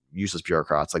like useless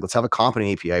bureaucrats. Like, let's have a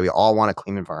competent EPA. We all want a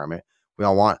clean environment. We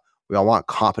all want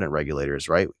competent regulators,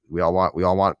 right? We all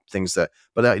want things that,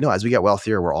 but as we get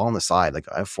wealthier, we're all on the side. Like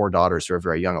I have 4 daughters who are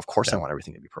very young. Of course I want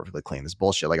everything to be perfectly clean. This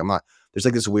bullshit. Like there's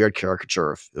like this weird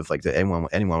caricature of like that anyone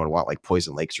would want like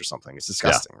poison lakes or something. It's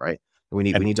disgusting, right? We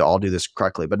need to all do this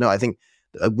correctly. But no, I think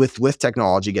with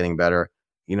technology getting better,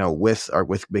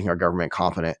 with making our government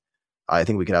competent, I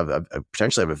think we could have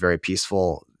potentially have a very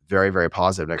peaceful, very, very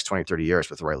positive next 20, 30 years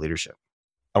with the right leadership.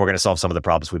 And we're going to solve some of the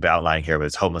problems we've been outlining here, whether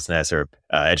it's homelessness or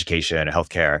education or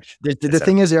healthcare. The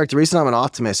thing is, Eric, the reason I'm an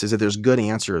optimist is that there's good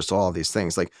answers to all of these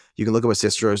things. Like you can look at what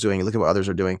Cicero is doing, you look at what others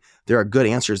are doing. There are good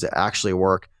answers that actually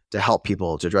work to help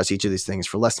people to address each of these things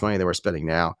for less money than we're spending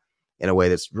now in a way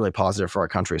that's really positive for our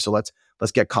country. So let's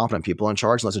get competent people in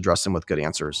charge and let's address them with good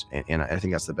answers. And I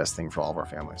think that's the best thing for all of our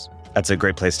families. That's a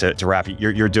great place to wrap.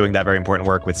 You're doing that very important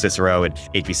work with Cicero and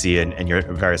HBC and your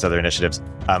various other initiatives.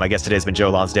 My guest today has been Joe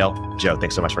Lonsdale. Joe,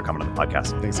 thanks so much for coming on the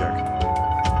podcast. Thanks, Eric.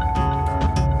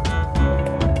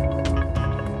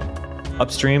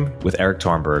 Upstream with Eric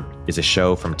Thornburg is a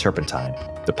show from Turpentine,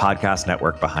 the podcast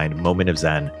network behind Moment of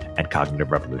Zen and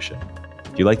Cognitive Revolution.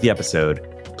 If you like the episode,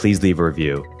 please leave a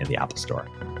review in the Apple Store.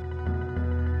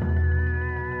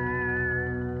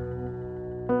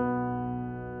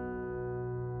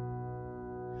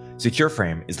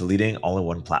 SecureFrame is the leading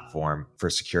all-in-one platform for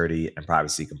security and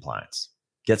privacy compliance.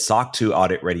 Get SOC 2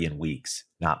 audit ready in weeks,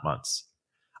 not months.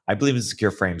 I believe in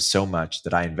SecureFrame so much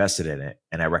that I invested in it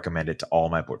and I recommend it to all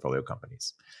my portfolio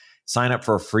companies. Sign up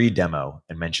for a free demo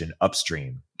and mention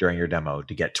Upstream during your demo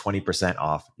to get 20%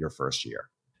 off your first year.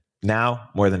 Now,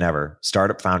 more than ever,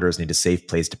 startup founders need a safe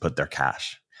place to put their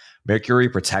cash. Mercury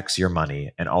protects your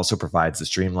money and also provides the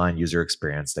streamlined user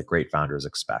experience that great founders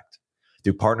expect.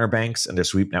 Through partner banks and their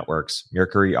sweep networks,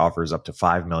 Mercury offers up to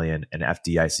 $5 million in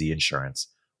FDIC insurance,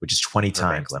 which is 20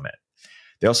 times bank limit.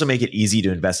 They also make it easy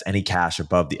to invest any cash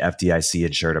above the FDIC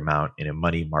insured amount in a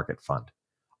money market fund.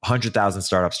 100,000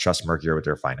 startups trust Mercury with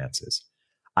their finances.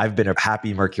 I've been a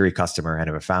happy Mercury customer and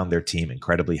have found their team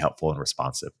incredibly helpful and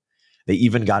responsive. They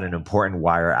even got an important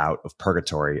wire out of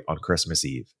purgatory on Christmas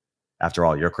Eve. After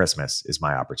all, your Christmas is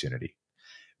my opportunity.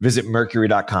 Visit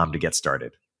Mercury.com to get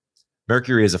started.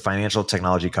 Mercury is a financial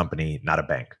technology company, not a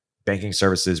bank. Banking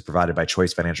services provided by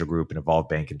Choice Financial Group and Evolve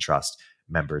Bank and Trust,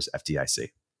 members FDIC.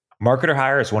 Marketer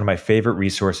Hire is one of my favorite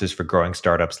resources for growing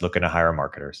startups looking to hire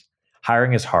marketers.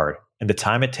 Hiring is hard, and the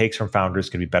time it takes from founders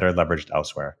can be better leveraged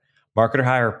elsewhere. Marketer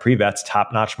Hire pre-vets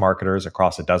top-notch marketers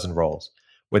across a dozen roles.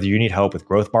 Whether you need help with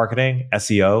growth marketing,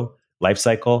 SEO,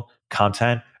 lifecycle,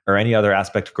 content, or any other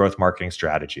aspect of growth marketing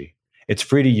strategy. It's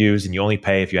free to use, and you only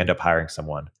pay if you end up hiring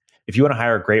someone. If you want to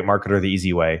hire a great marketer the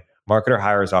easy way, Marketer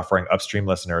Hire is offering Upstream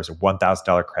listeners a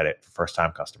 $1,000 credit for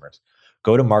first-time customers.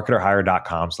 Go to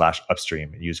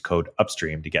marketerhire.com/upstream and use code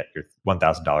upstream to get your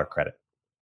 $1,000 credit.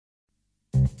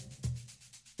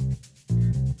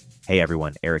 Hey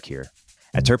everyone, Eric here.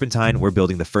 At Turpentine, we're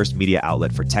building the first media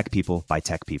outlet for tech people by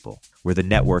tech people. We're the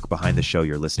network behind the show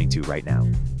you're listening to right now.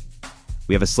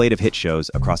 We have a slate of hit shows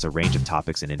across a range of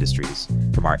topics and industries,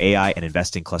 from our AI and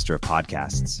investing cluster of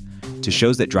podcasts to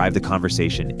shows that drive the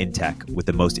conversation in tech with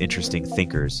the most interesting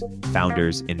thinkers,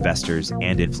 founders, investors,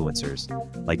 and influencers,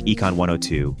 like Econ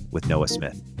 102 with Noah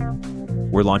Smith.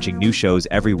 We're launching new shows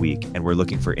every week, and we're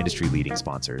looking for industry-leading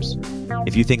sponsors.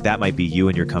 If you think that might be you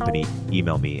and your company,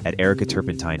 email me at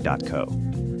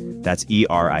ericaturpentine.co. That's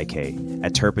ERIK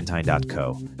at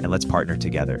turpentine.co, and let's partner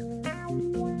together.